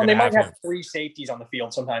 I think they might have 3 safeties on the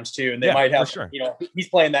field sometimes too. And they might have, he's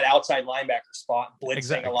playing that outside linebacker spot,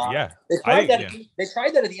 blitzing a lot. Yeah. They tried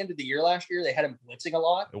that at the end of the year last year. They had him blitzing a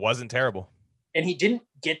lot. It wasn't terrible. and he didn't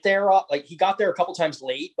get there. Like he got there a couple times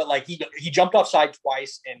late, but like he jumped offside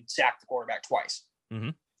twice and sacked the quarterback twice. Mm-hmm.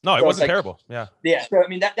 No, it wasn't terrible. Yeah. Yeah. So I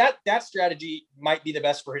mean that strategy might be the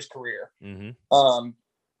best for his career. Mm-hmm.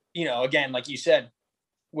 You know, again, like you said,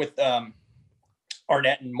 with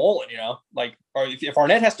Arnett and Mullen, you know, like if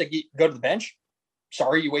Arnett has to go to the bench,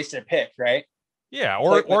 sorry, you wasted a pick, right? Yeah,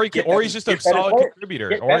 or he's just a solid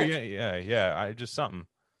contributor, or I just something.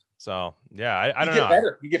 So yeah, I don't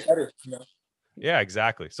know. You get better. You know? Yeah,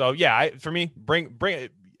 exactly. So yeah, for me, bring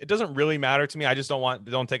it. It doesn't really matter to me. I just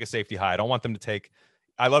don't take a safety high. I don't want them to take.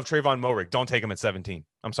 I love Trayvon Moehrig. Don't take him at 17.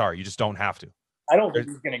 I'm sorry, you just don't have to. I don't think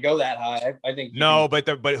he's going to go that high. I think no, but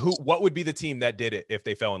what would be the team that did it if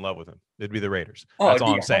they fell in love with him? It'd be the Raiders. That's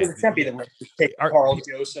all I'm saying. It can't be the Raiders. Take Carl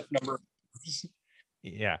Joseph number.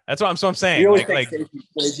 Yeah, that's what I'm saying.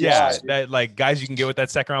 That like guys you can get with that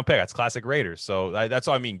second round pick. That's classic Raiders. So that's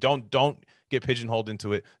all I mean. Don't get pigeonholed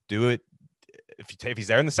into it. Do it if he's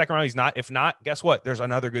there in the second round. He's not. If not, guess what? There's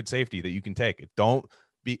another good safety that you can take. Don't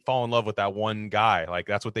fall in love with that one guy. Like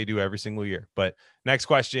that's what they do every single year. But next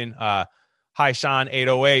question. Hi Sean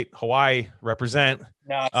 808 Hawaii represent.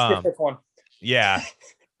 No, skip this one. Yeah,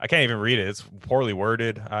 I can't even read it. It's poorly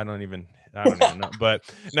worded. I don't even know. But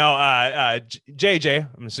no, JJ,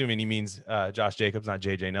 I'm assuming he means Josh Jacobs, not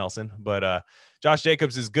JJ Nelson. But Josh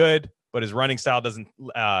Jacobs is good, but his running style doesn't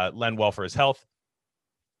lend well for his health.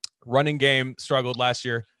 Running game struggled last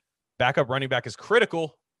year. Backup running back is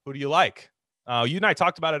critical. Who do you like? You and I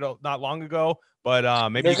talked about it not long ago,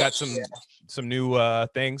 but maybe you got some new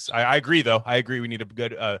things. I agree, though. I agree we need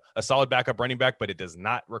a solid backup running back, but it does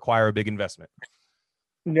not require a big investment.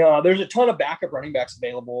 No, there's a ton of backup running backs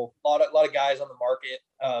available. A lot of guys on the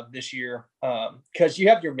market this year because you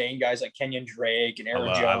have your main guys like Kenyon Drake and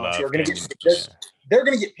Aaron Jones who are going to get they're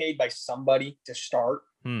going to get paid by somebody to start.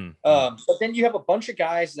 But then you have a bunch of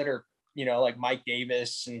guys that are like Mike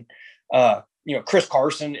Davis and Chris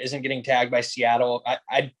Carson isn't getting tagged by Seattle.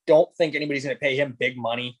 I don't think anybody's going to pay him big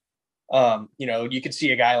money. You could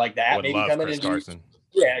see a guy like that maybe come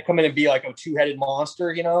in and be like a two-headed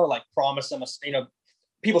monster. Like promise him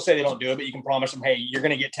people say they don't do it, but you can promise them, hey, you're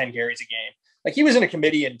going to get 10 carries a game. Like he was in a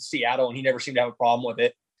committee in Seattle and he never seemed to have a problem with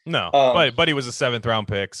it. No, but he was a 7th round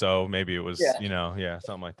pick. So maybe it was,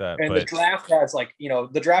 something like that. And the draft has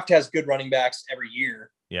the draft has good running backs every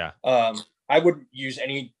year. Yeah. I wouldn't use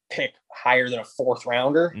any pick higher than a 4th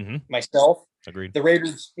rounder myself. Agreed. The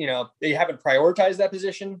Raiders, they haven't prioritized that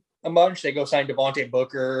position a bunch. They go sign Devontae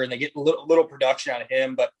Booker and they get little production out of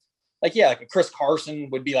him. But like a Chris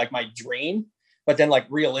Carson would be like my dream. But then, like,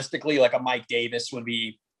 realistically, like a Mike Davis would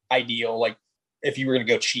be ideal, like, if you were going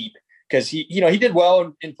to go cheap. Because he did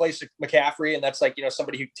well in place of McCaffrey, and that's like,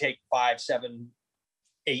 somebody who take 5, 7,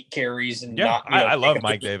 8 carries. And I love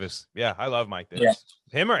Mike Davis. Yeah, I love Mike Davis.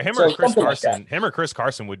 Yeah. Him or Chris Carson. Like him or Chris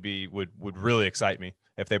Carson would really excite me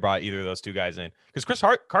if they brought either of those two guys in. Because Chris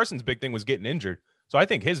Carson's big thing was getting injured. So I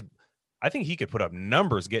think he could put up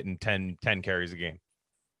numbers getting 10 carries a game.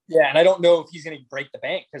 Yeah, and I don't know if he's going to break the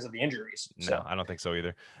bank because of the injuries. So. No, I don't think so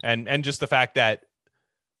either. And just the fact that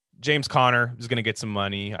James Conner is going to get some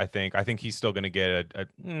money, I think he's still going to get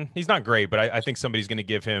he's not great, but I think somebody's going to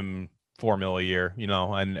give him $4 million a year,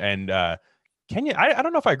 and Kenyon. I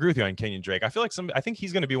don't know if I agree with you on Kenyon Drake. I feel like I think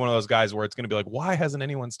he's going to be one of those guys where it's going to be like, why hasn't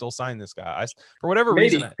anyone still signed this guy? For whatever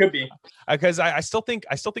reason, could be because I still think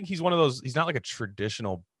he's one of those. He's not like a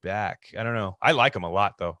traditional back. I don't know. I like him a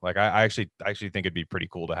lot though. Like I actually think it'd be pretty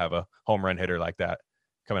cool to have a home run hitter like that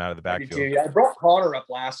coming out of the backfield. I brought Conner up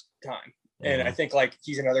last time, and I think like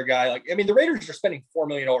he's another guy. Like the Raiders are spending $4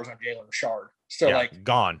 million on Jalen Richard. So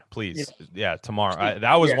gone, please. Tomorrow.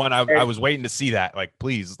 That was one I was waiting to see that. Like,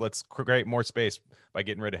 please, let's create more space by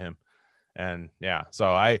getting rid of him. And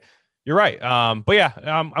so you're right. But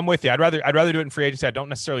I'm with you. I'd rather do it in free agency. I don't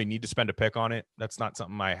necessarily need to spend a pick on it. That's not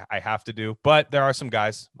something I have to do. But there are some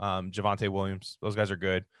guys, Javonte Williams. Those guys are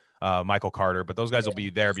good. Michael Carter, but those guys will be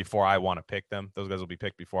there before I want to pick them. Those guys will be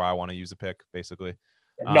picked before I want to use a pick, basically.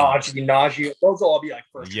 Najee, those will all be like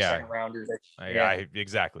first or second rounders.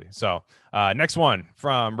 Exactly. So next one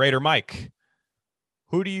from Raider Mike.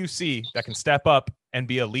 Who do you see that can step up and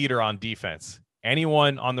be a leader on defense?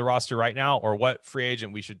 Anyone on the roster right now, or what free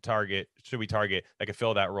agent we should target that could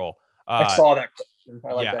fill that role? I saw that question.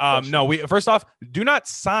 I like that question. No, first off, do not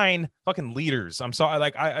sign fucking leaders. I'm sorry.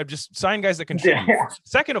 Like I just sign guys that contribute. Yeah.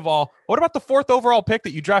 Second of all, what about the 4th overall pick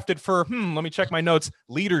that you drafted for, let me check my notes,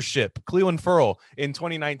 leadership, Cleveland Ferrell in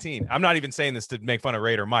 2019. I'm not even saying this to make fun of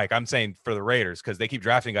Raider Mike. I'm saying for the Raiders, because they keep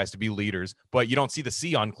drafting guys to be leaders, but you don't see the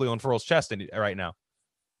C on Cleveland Ferrell's chest right now.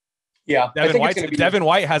 Yeah. Devin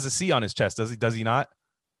White has a C on his chest. Does he not?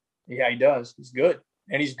 Yeah, he does. He's good.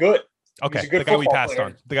 And he's good. Okay, He's a good the guy we football passed player.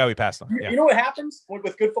 on. The guy we passed on. Yeah. You know what happens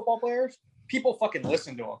with good football players? People fucking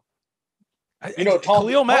listen to them.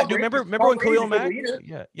 Khalil Mack. Do you remember when Khalil Khalil Mack?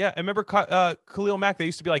 Yeah. I remember Khalil Mack. They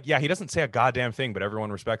used to be like, yeah, he doesn't say a goddamn thing, but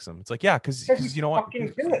everyone respects him. It's like, yeah, because you know what?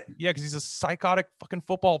 Fucking good. Yeah, because he's a psychotic fucking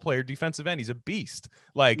football player, defensive end. He's a beast.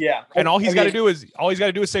 Like, yeah, and all he's got to do is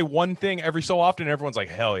say one thing every so often, and everyone's like,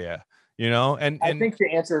 hell yeah, And I think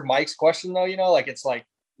to answer Mike's question though, it's like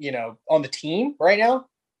on the team right now.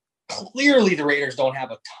 Clearly, the Raiders don't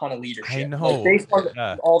have a ton of leadership. I know, like, based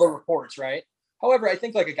on all the reports, right? However, I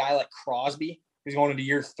think like a guy like Crosby, who's going into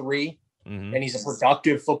year 3, and he's a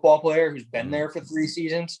productive football player who's been there for 3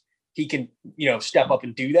 seasons, he can, step up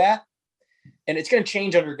and do that. And it's going to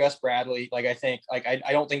change under Gus Bradley. Like, I think, I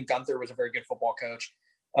don't think Gunther was a very good football coach.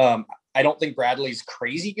 I don't think Bradley's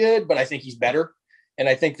crazy good, but I think he's better. And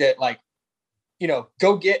I think that, like,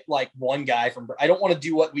 go get like one guy from. I don't want to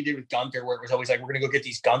do what we did with Gunther, where it was always like, we're going to go get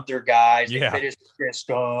these Gunther guys. Yeah. Fit his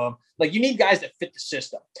system. Like, you need guys that fit the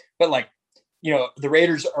system. But like, the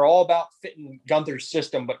Raiders are all about fitting Gunther's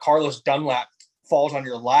system, but Carlos Dunlap falls on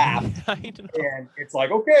your lap. And it's like,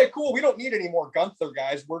 okay, cool. We don't need any more Gunther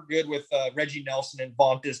guys. We're good with Reggie Nelson and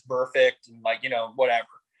Vontaze Burfict and like, whatever.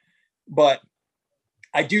 But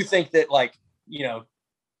I do think that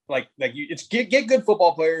it's get good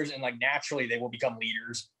football players, and like naturally they will become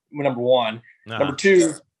leaders. Number one. Number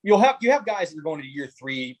two, you have guys that are going to year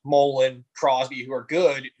 3, Mullen, Crosby, who are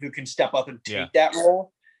good, who can step up and take that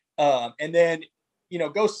role. And then,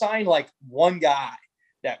 go sign like one guy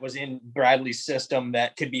that was in Bradley's system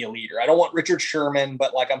that could be a leader. I don't want Richard Sherman,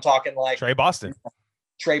 but like, I'm talking like Trey Boston.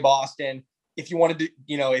 If you wanted to,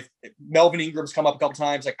 if Melvin Ingram's come up a couple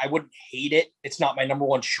times, like, I wouldn't hate it. It's not my number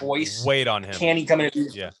one choice. Wait on him. Can he come in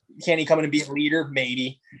and be a leader?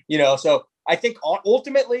 Maybe, so I think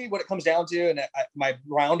ultimately what it comes down to, and my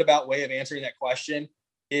roundabout way of answering that question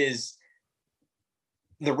is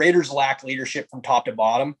the Raiders lack leadership from top to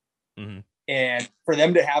bottom. And for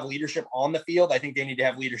them to have leadership on the field, I think they need to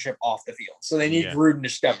have leadership off the field. So they need Gruden to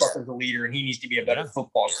step up as a leader, and he needs to be a better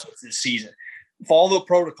football coach this season. Follow the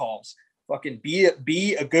protocols. Fucking be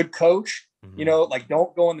a good coach. Like,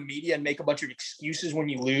 don't go in the media and make a bunch of excuses when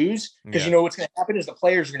you lose, because what's going to happen is the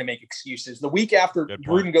players are going to make excuses. The week after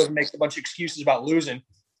Gruden goes and makes a bunch of excuses about losing,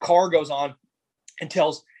 Carr goes on and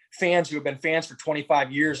tells fans who have been fans for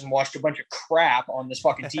 25 years and watched a bunch of crap on this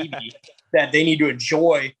fucking TV that they need to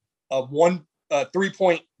enjoy a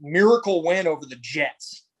 3-point miracle win over the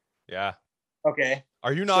Jets. Yeah. Okay.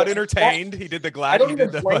 Are you not entertained? He did the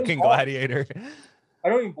fucking gladiator. I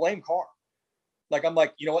don't even blame Carr. Like, I'm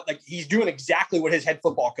like, you know what? Like, he's doing exactly what his head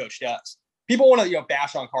football coach does. People want to,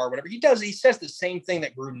 bash on Carr or whatever. He says the same thing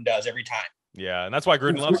that Gruden does every time. Yeah. And that's why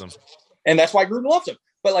Gruden loves him. And that's why Gruden loves him.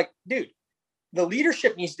 But like, dude, the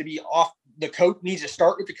leadership needs to be off. The coach needs to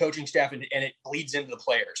start with the coaching staff, and it bleeds into the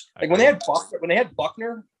players. Like, when they had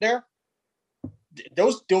Buckner there,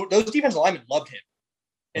 those defensive linemen loved him.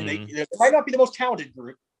 And they might not be the most talented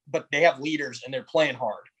group, but they have leaders and they're playing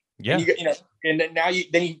hard. Yeah. And then now you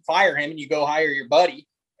fire him and you go hire your buddy.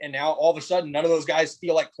 And now all of a sudden, none of those guys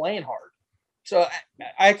feel like playing hard. So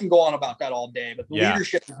I can go on about that all day, but the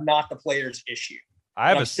leadership is not the player's issue. I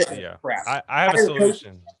have a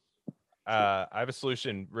solution. I have a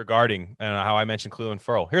solution regarding how I mentioned Clelin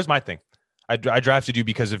Ferrell. Here's my thing. I drafted you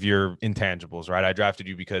because of your intangibles, right? I drafted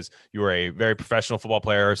you because you were a very professional football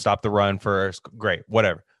player, stopped the run first. Great,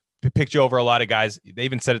 whatever. Picked you over a lot of guys. They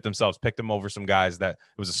even said it themselves, picked them over some guys that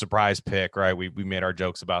it was a surprise pick, right? We made our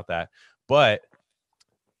jokes about that. But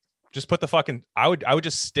just put the fucking, I would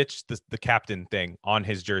just stitch the captain thing on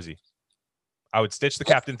his jersey. I would stitch the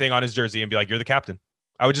captain thing on his jersey and be like, you're the captain.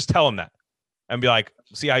 I would just tell him that and be like,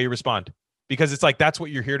 see how you respond. Because it's like, that's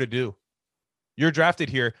what you're here to do. You're drafted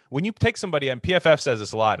here. When you take somebody, and PFF says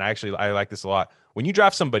this a lot, and I like this a lot. When you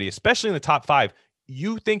draft somebody, especially in the top 5,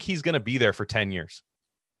 you think he's going to be there for 10 years.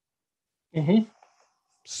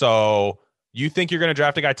 So you think you're going to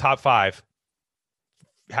draft a guy top 5,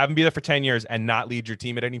 have him be there for 10 years and not lead your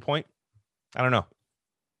team at any point? I don't know.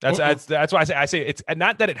 That's why I say it's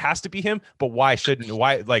not that it has to be him, but why shouldn't?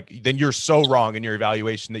 Why, like, then you're so wrong in your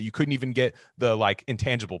evaluation that you couldn't even get the like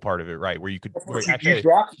intangible part of it right, where you could you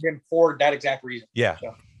drafted him for that exact reason. Yeah.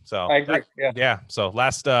 So I agree. Yeah. So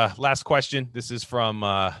last question. This is from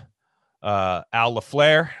Al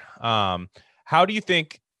LaFleur. How do you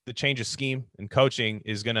think the change of scheme and coaching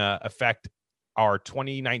is going to affect our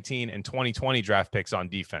 2019 and 2020 draft picks on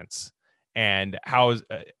defense, and how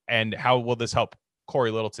will this help Corey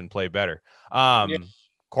Littleton play better?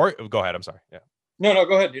 Corey, go ahead. I'm sorry. Yeah. No,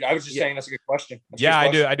 go ahead, dude. I was just saying that's a good question. Yeah,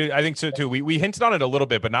 I do. I think so too. We hinted on it a little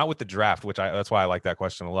bit, but not with the draft, that's why I like that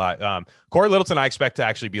question a lot. Corey Littleton, I expect to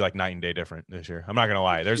actually be like night and day different this year. I'm not gonna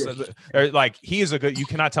lie. There's like he is a good. You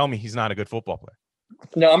cannot tell me he's not a good football player.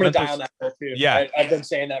 No, I'm gonna die on that hill too. Yeah, I've been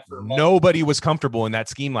saying that for a month. Nobody was comfortable in that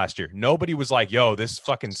scheme last year. Nobody was like, "Yo, this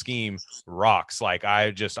fucking scheme rocks." Like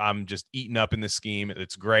I'm just eating up in this scheme.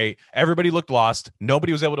 It's great. Everybody looked lost.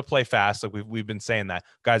 Nobody was able to play fast. Like we've been saying that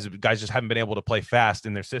guys just haven't been able to play fast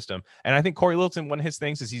in their system. And I think Corey Littleton, one of his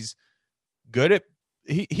things is he's good at.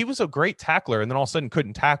 He was a great tackler, and then all of a sudden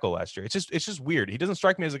couldn't tackle last year. It's just weird. He doesn't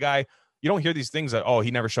strike me as a guy. You don't hear these things that,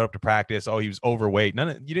 he never showed up to practice. Oh, he was overweight.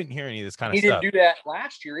 You didn't hear any of this kind of stuff. He didn't do that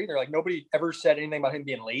last year either. Like nobody ever said anything about him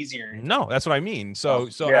being lazy or anything. No, that's what I mean. So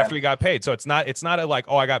after he got paid, so it's not a like,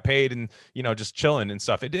 I got paid and, just chilling and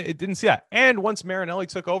stuff. It didn't see that. And once Marinelli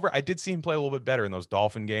took over, I did see him play a little bit better in those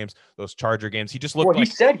Dolphin games, those Charger games. He just looked he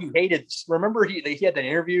said he hated, remember he had that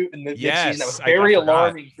interview in the season that was very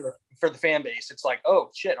alarming for the fan base. It's like, oh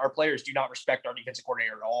shit, our players do not respect our defensive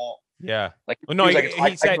coordinator at all. Yeah. Like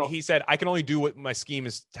he said I can only do what my scheme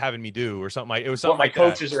is having me do, or something like it was something what my like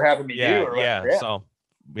coaches are having me do. Or yeah. So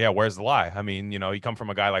where's the lie? I mean, you come from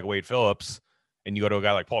a guy like Wade Phillips and you go to a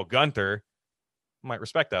guy like Paul Gunther, you might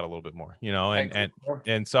respect that a little bit more,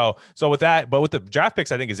 and so with that, but with the draft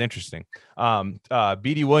picks, I think is interesting.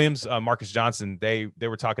 BD Williams, Marcus Johnson, they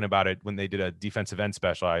were talking about it when they did a defensive end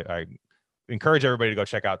special. I encourage everybody to go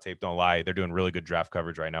check out Tape Don't Lie. They're doing really good draft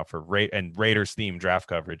coverage right now for Raiders themed draft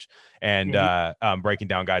coverage and breaking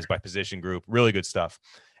down guys by position group. Really good stuff.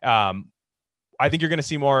 I think you're going to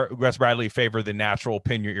see more Gus Bradley favor the natural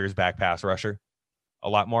pin your ears back pass rusher a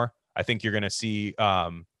lot more. I think you're going to see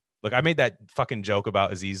look, I made that fucking joke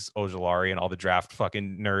about Azeez Ojulari and all the draft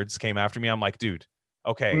fucking nerds came after me. I'm like, dude,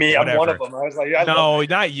 okay, me, whatever. I'm one of them. I was like, no,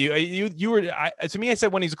 not you. You were. To me, I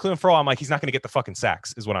said when he's a Cleveland Farrell, I'm like, he's not going to get the fucking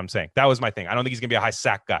sacks, is what I'm saying. That was my thing. I don't think he's going to be a high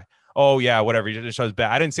sack guy. Oh yeah, whatever. He just shows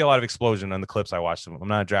bad. I didn't see a lot of explosion on the clips I watched him. I'm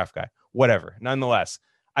not a draft guy. Whatever. Nonetheless,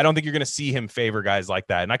 I don't think you're going to see him favor guys like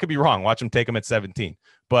that. And I could be wrong. Watch him take him at 17.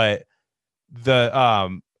 But I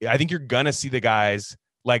think you're going to see the guys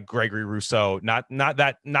like Gregory Rousseau,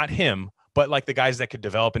 not him. But like the guys that could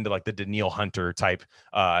develop into like the Danielle Hunter type,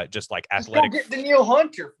 just like athletic. Let's go get Danielle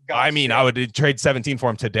Hunter. I mean, I would trade 17 for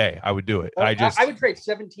him today. I would do it. I would trade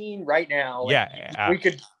 17 right now. Like, we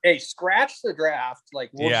could scratch the draft. Like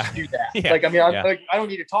we'll just do that. Yeah, like I mean, I don't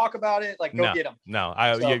need to talk about it. Like go get him. No,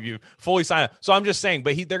 you fully sign up. So I'm just saying,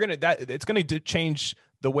 but it's gonna change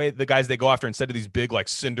the way the guys they go after instead of these big like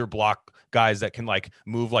cinder block guys that can like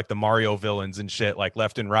move like the Mario villains and shit like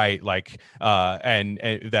left and right, like and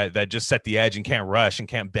that just set the edge and can't rush and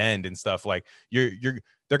can't bend and stuff. Like they're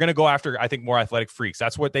gonna go after, I think, more athletic freaks.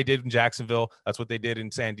 That's what they did in Jacksonville. That's what they did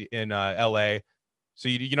in LA. So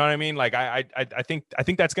you know what I mean? Like I think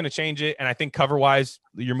that's gonna change it. And I think cover wise,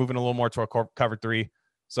 you're moving a little more to a cover 3.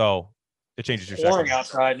 So it changes your second.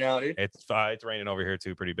 Outside now, dude. It's raining over here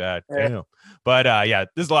too, pretty bad. Yeah. But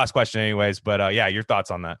this is the last question, anyways. But your thoughts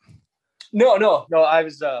on that? No. I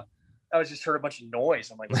was just heard a bunch of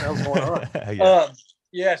noise. I'm like, what the hell's going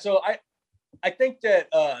on? So I think that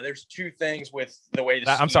there's two things with the way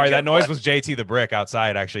I'm sorry, that noise was JT the Brick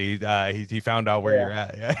outside. Actually, he found out where you're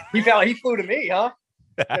at. Yeah, he flew to me, huh?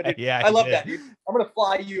 Yeah, I love that, dude. I'm gonna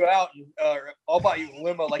fly you out and I'll buy you a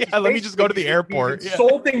limo. Like, let me just go to the airport.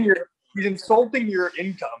 He's insulting your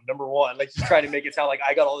income, number one. Like, he's trying to make it sound like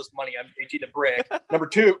I got all this money. I'm JT the Brick. Number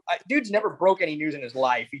two, dude's never broke any news in his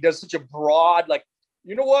life. He does such a broad, like,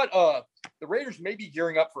 you know what? The Raiders may be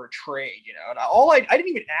gearing up for a trade, And I didn't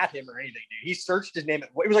even add him or anything, dude. He searched his name. It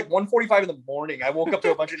was like 1:45 in the morning. I woke up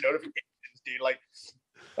to a bunch of notifications, dude. Like,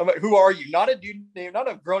 I'm like, who are you? Not a dude named,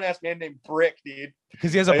 not a grown-ass man named Brick, dude.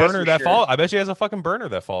 Because he has a burner that follows. I bet he has a fucking burner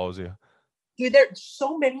that follows you. Dude, there's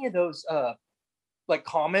so many of those like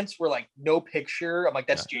comments were like no picture. I'm like,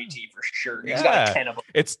 that's JT for sure. He's got like 10 of them.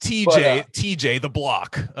 It's TJ the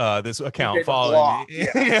Block. This account following me.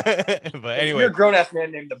 But anyway, you're a grown ass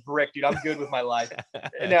man named the Brick, dude. I'm good with my life.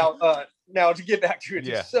 Now to get back to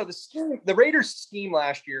it. So the Raiders scheme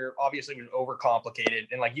last year obviously was overcomplicated,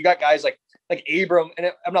 and like you got guys like Abram, and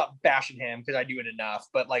I'm not bashing him because I do it enough,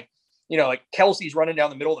 but like like Kelsey's running down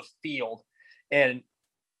the middle of the field, and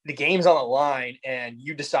the game's on the line, and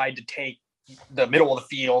you decide to take the middle of the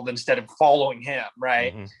field instead of following him,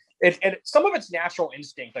 right? Mm-hmm. And some of it's natural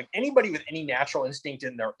instinct. Like anybody with any natural instinct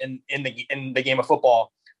in the game of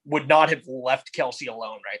football would not have left Kelsey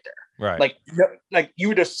alone right there. Right. Like you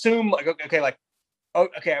would assume okay,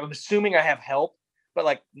 I'm assuming I have help, but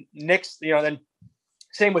like Nick's, then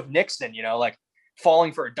same with Nixon, like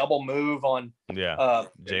falling for a double move on on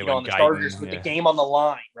the Chargers with the game on the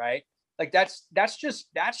line, right? Like that's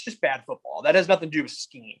just bad football. That has nothing to do with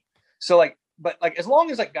scheme. So like, but like as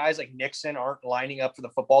long as like guys like Nixon aren't lining up for the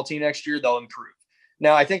football team next year, they'll improve.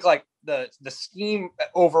 Now I think like the scheme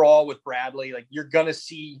overall with Bradley, like you're gonna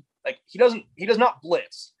see like he does not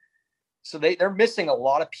blitz. So they're missing a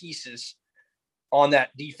lot of pieces on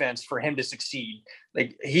that defense for him to succeed.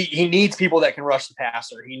 Like he needs people that can rush the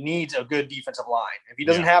passer. He needs a good defensive line. If he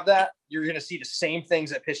doesn't have that, you're going to see the same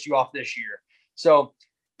things that pissed you off this year. So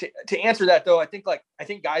to answer that though, I think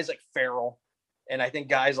guys like Farrell and I think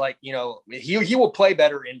guys like, you know, he will play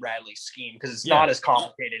better in Bradley's scheme because it's not as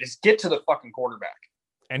complicated. It's get to the fucking quarterback.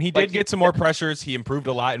 And he did get some more pressures. He improved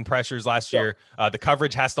a lot in pressures last year. The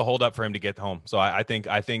coverage has to hold up for him to get home. So I think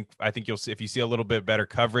you'll see, if you see a little bit better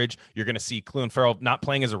coverage, you're going to see Clelin Ferrell not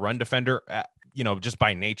playing as a run defender, you know, just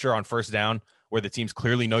by nature on first down, where the teams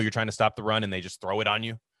clearly know you're trying to stop the run and they just throw it on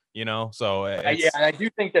you. You know, so I do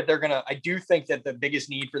think that I do think that the biggest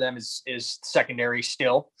need for them is secondary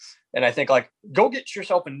still. And I think like go get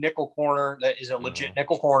yourself a nickel corner that is a legit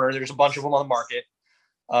nickel corner. There's a bunch of them on the market.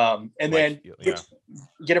 And then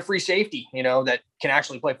get a free safety, you know, that can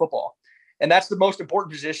actually play football. And that's the most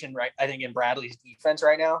important position, right? I think in Bradley's defense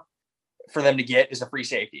right now for them to get is a free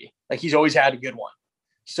safety. Like he's always had a good one.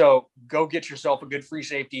 So go get yourself a good free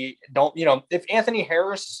safety. Don't, you know, if Anthony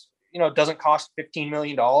Harris, you know, doesn't cost $15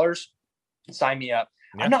 million, sign me up.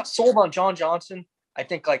 Yeah. I'm not sold on John Johnson. I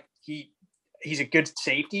think like he's a good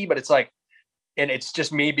safety, but it's like, and it's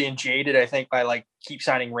just me being jaded, I think, by like keep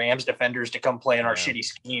signing Rams defenders to come play in our shitty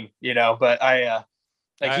scheme, you know. But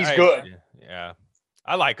he's good. Yeah,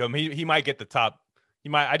 I like him. He might get the top. He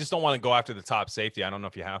might. I just don't want to go after the top safety. I don't know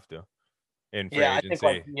if you have to. In free agency, I think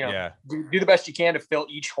like, you know, do the best you can to fill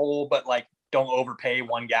each hole, but like don't overpay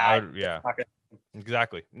one guy.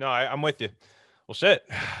 Exactly. No, I'm with you. Well, shit.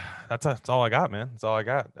 That's all I got, man. That's all I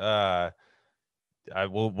got.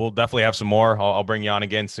 We'll definitely have some more. I'll bring you on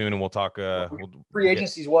again soon, and we'll talk. Free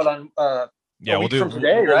agency's what on? We'll do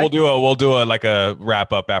today, right? We'll do a like a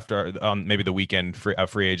wrap up after maybe the weekend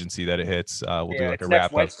free agency that it hits. We'll do like a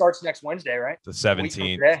wrap up. Starts next Wednesday, right? The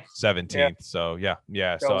 17th. Yeah. So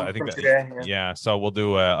yeah. So I think that today, So we'll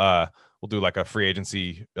do like a free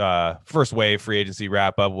agency first wave free agency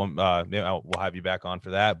wrap up. We'll have you back on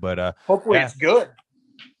for that. But hopefully it's good.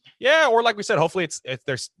 Yeah, or like we said, hopefully if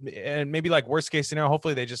there's, and maybe like worst case scenario,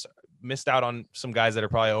 hopefully they just missed out on some guys that are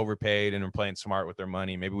probably overpaid and are playing smart with their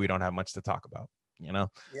money. Maybe we don't have much to talk about, you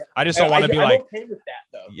know. Yeah. I just don't want to be like, okay with that,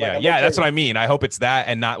 though. Yeah, that's what I mean. I hope it's that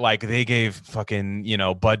and not like they gave fucking, you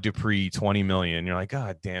know, Bud Dupree $20 million. You're like,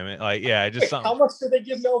 God damn it. Like, yeah, just something. How much did they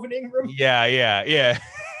give Melvin Ingram? Yeah.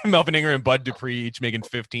 Melvin Ingram and Bud Dupree each making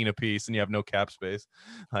 15 apiece, and you have no cap space.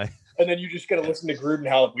 And then you just got to listen to Gruden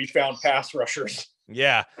how we found pass rushers.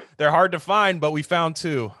 Yeah, they're hard to find, but we found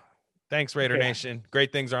two. Thanks, Raider Nation.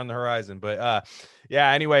 Great things are on the horizon. But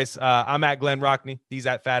anyways, I'm at Glenn Rockney. He's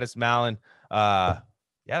at Fattest Malin. That's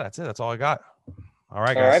it. That's all I got. All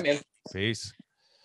right, guys. All right, man. Peace.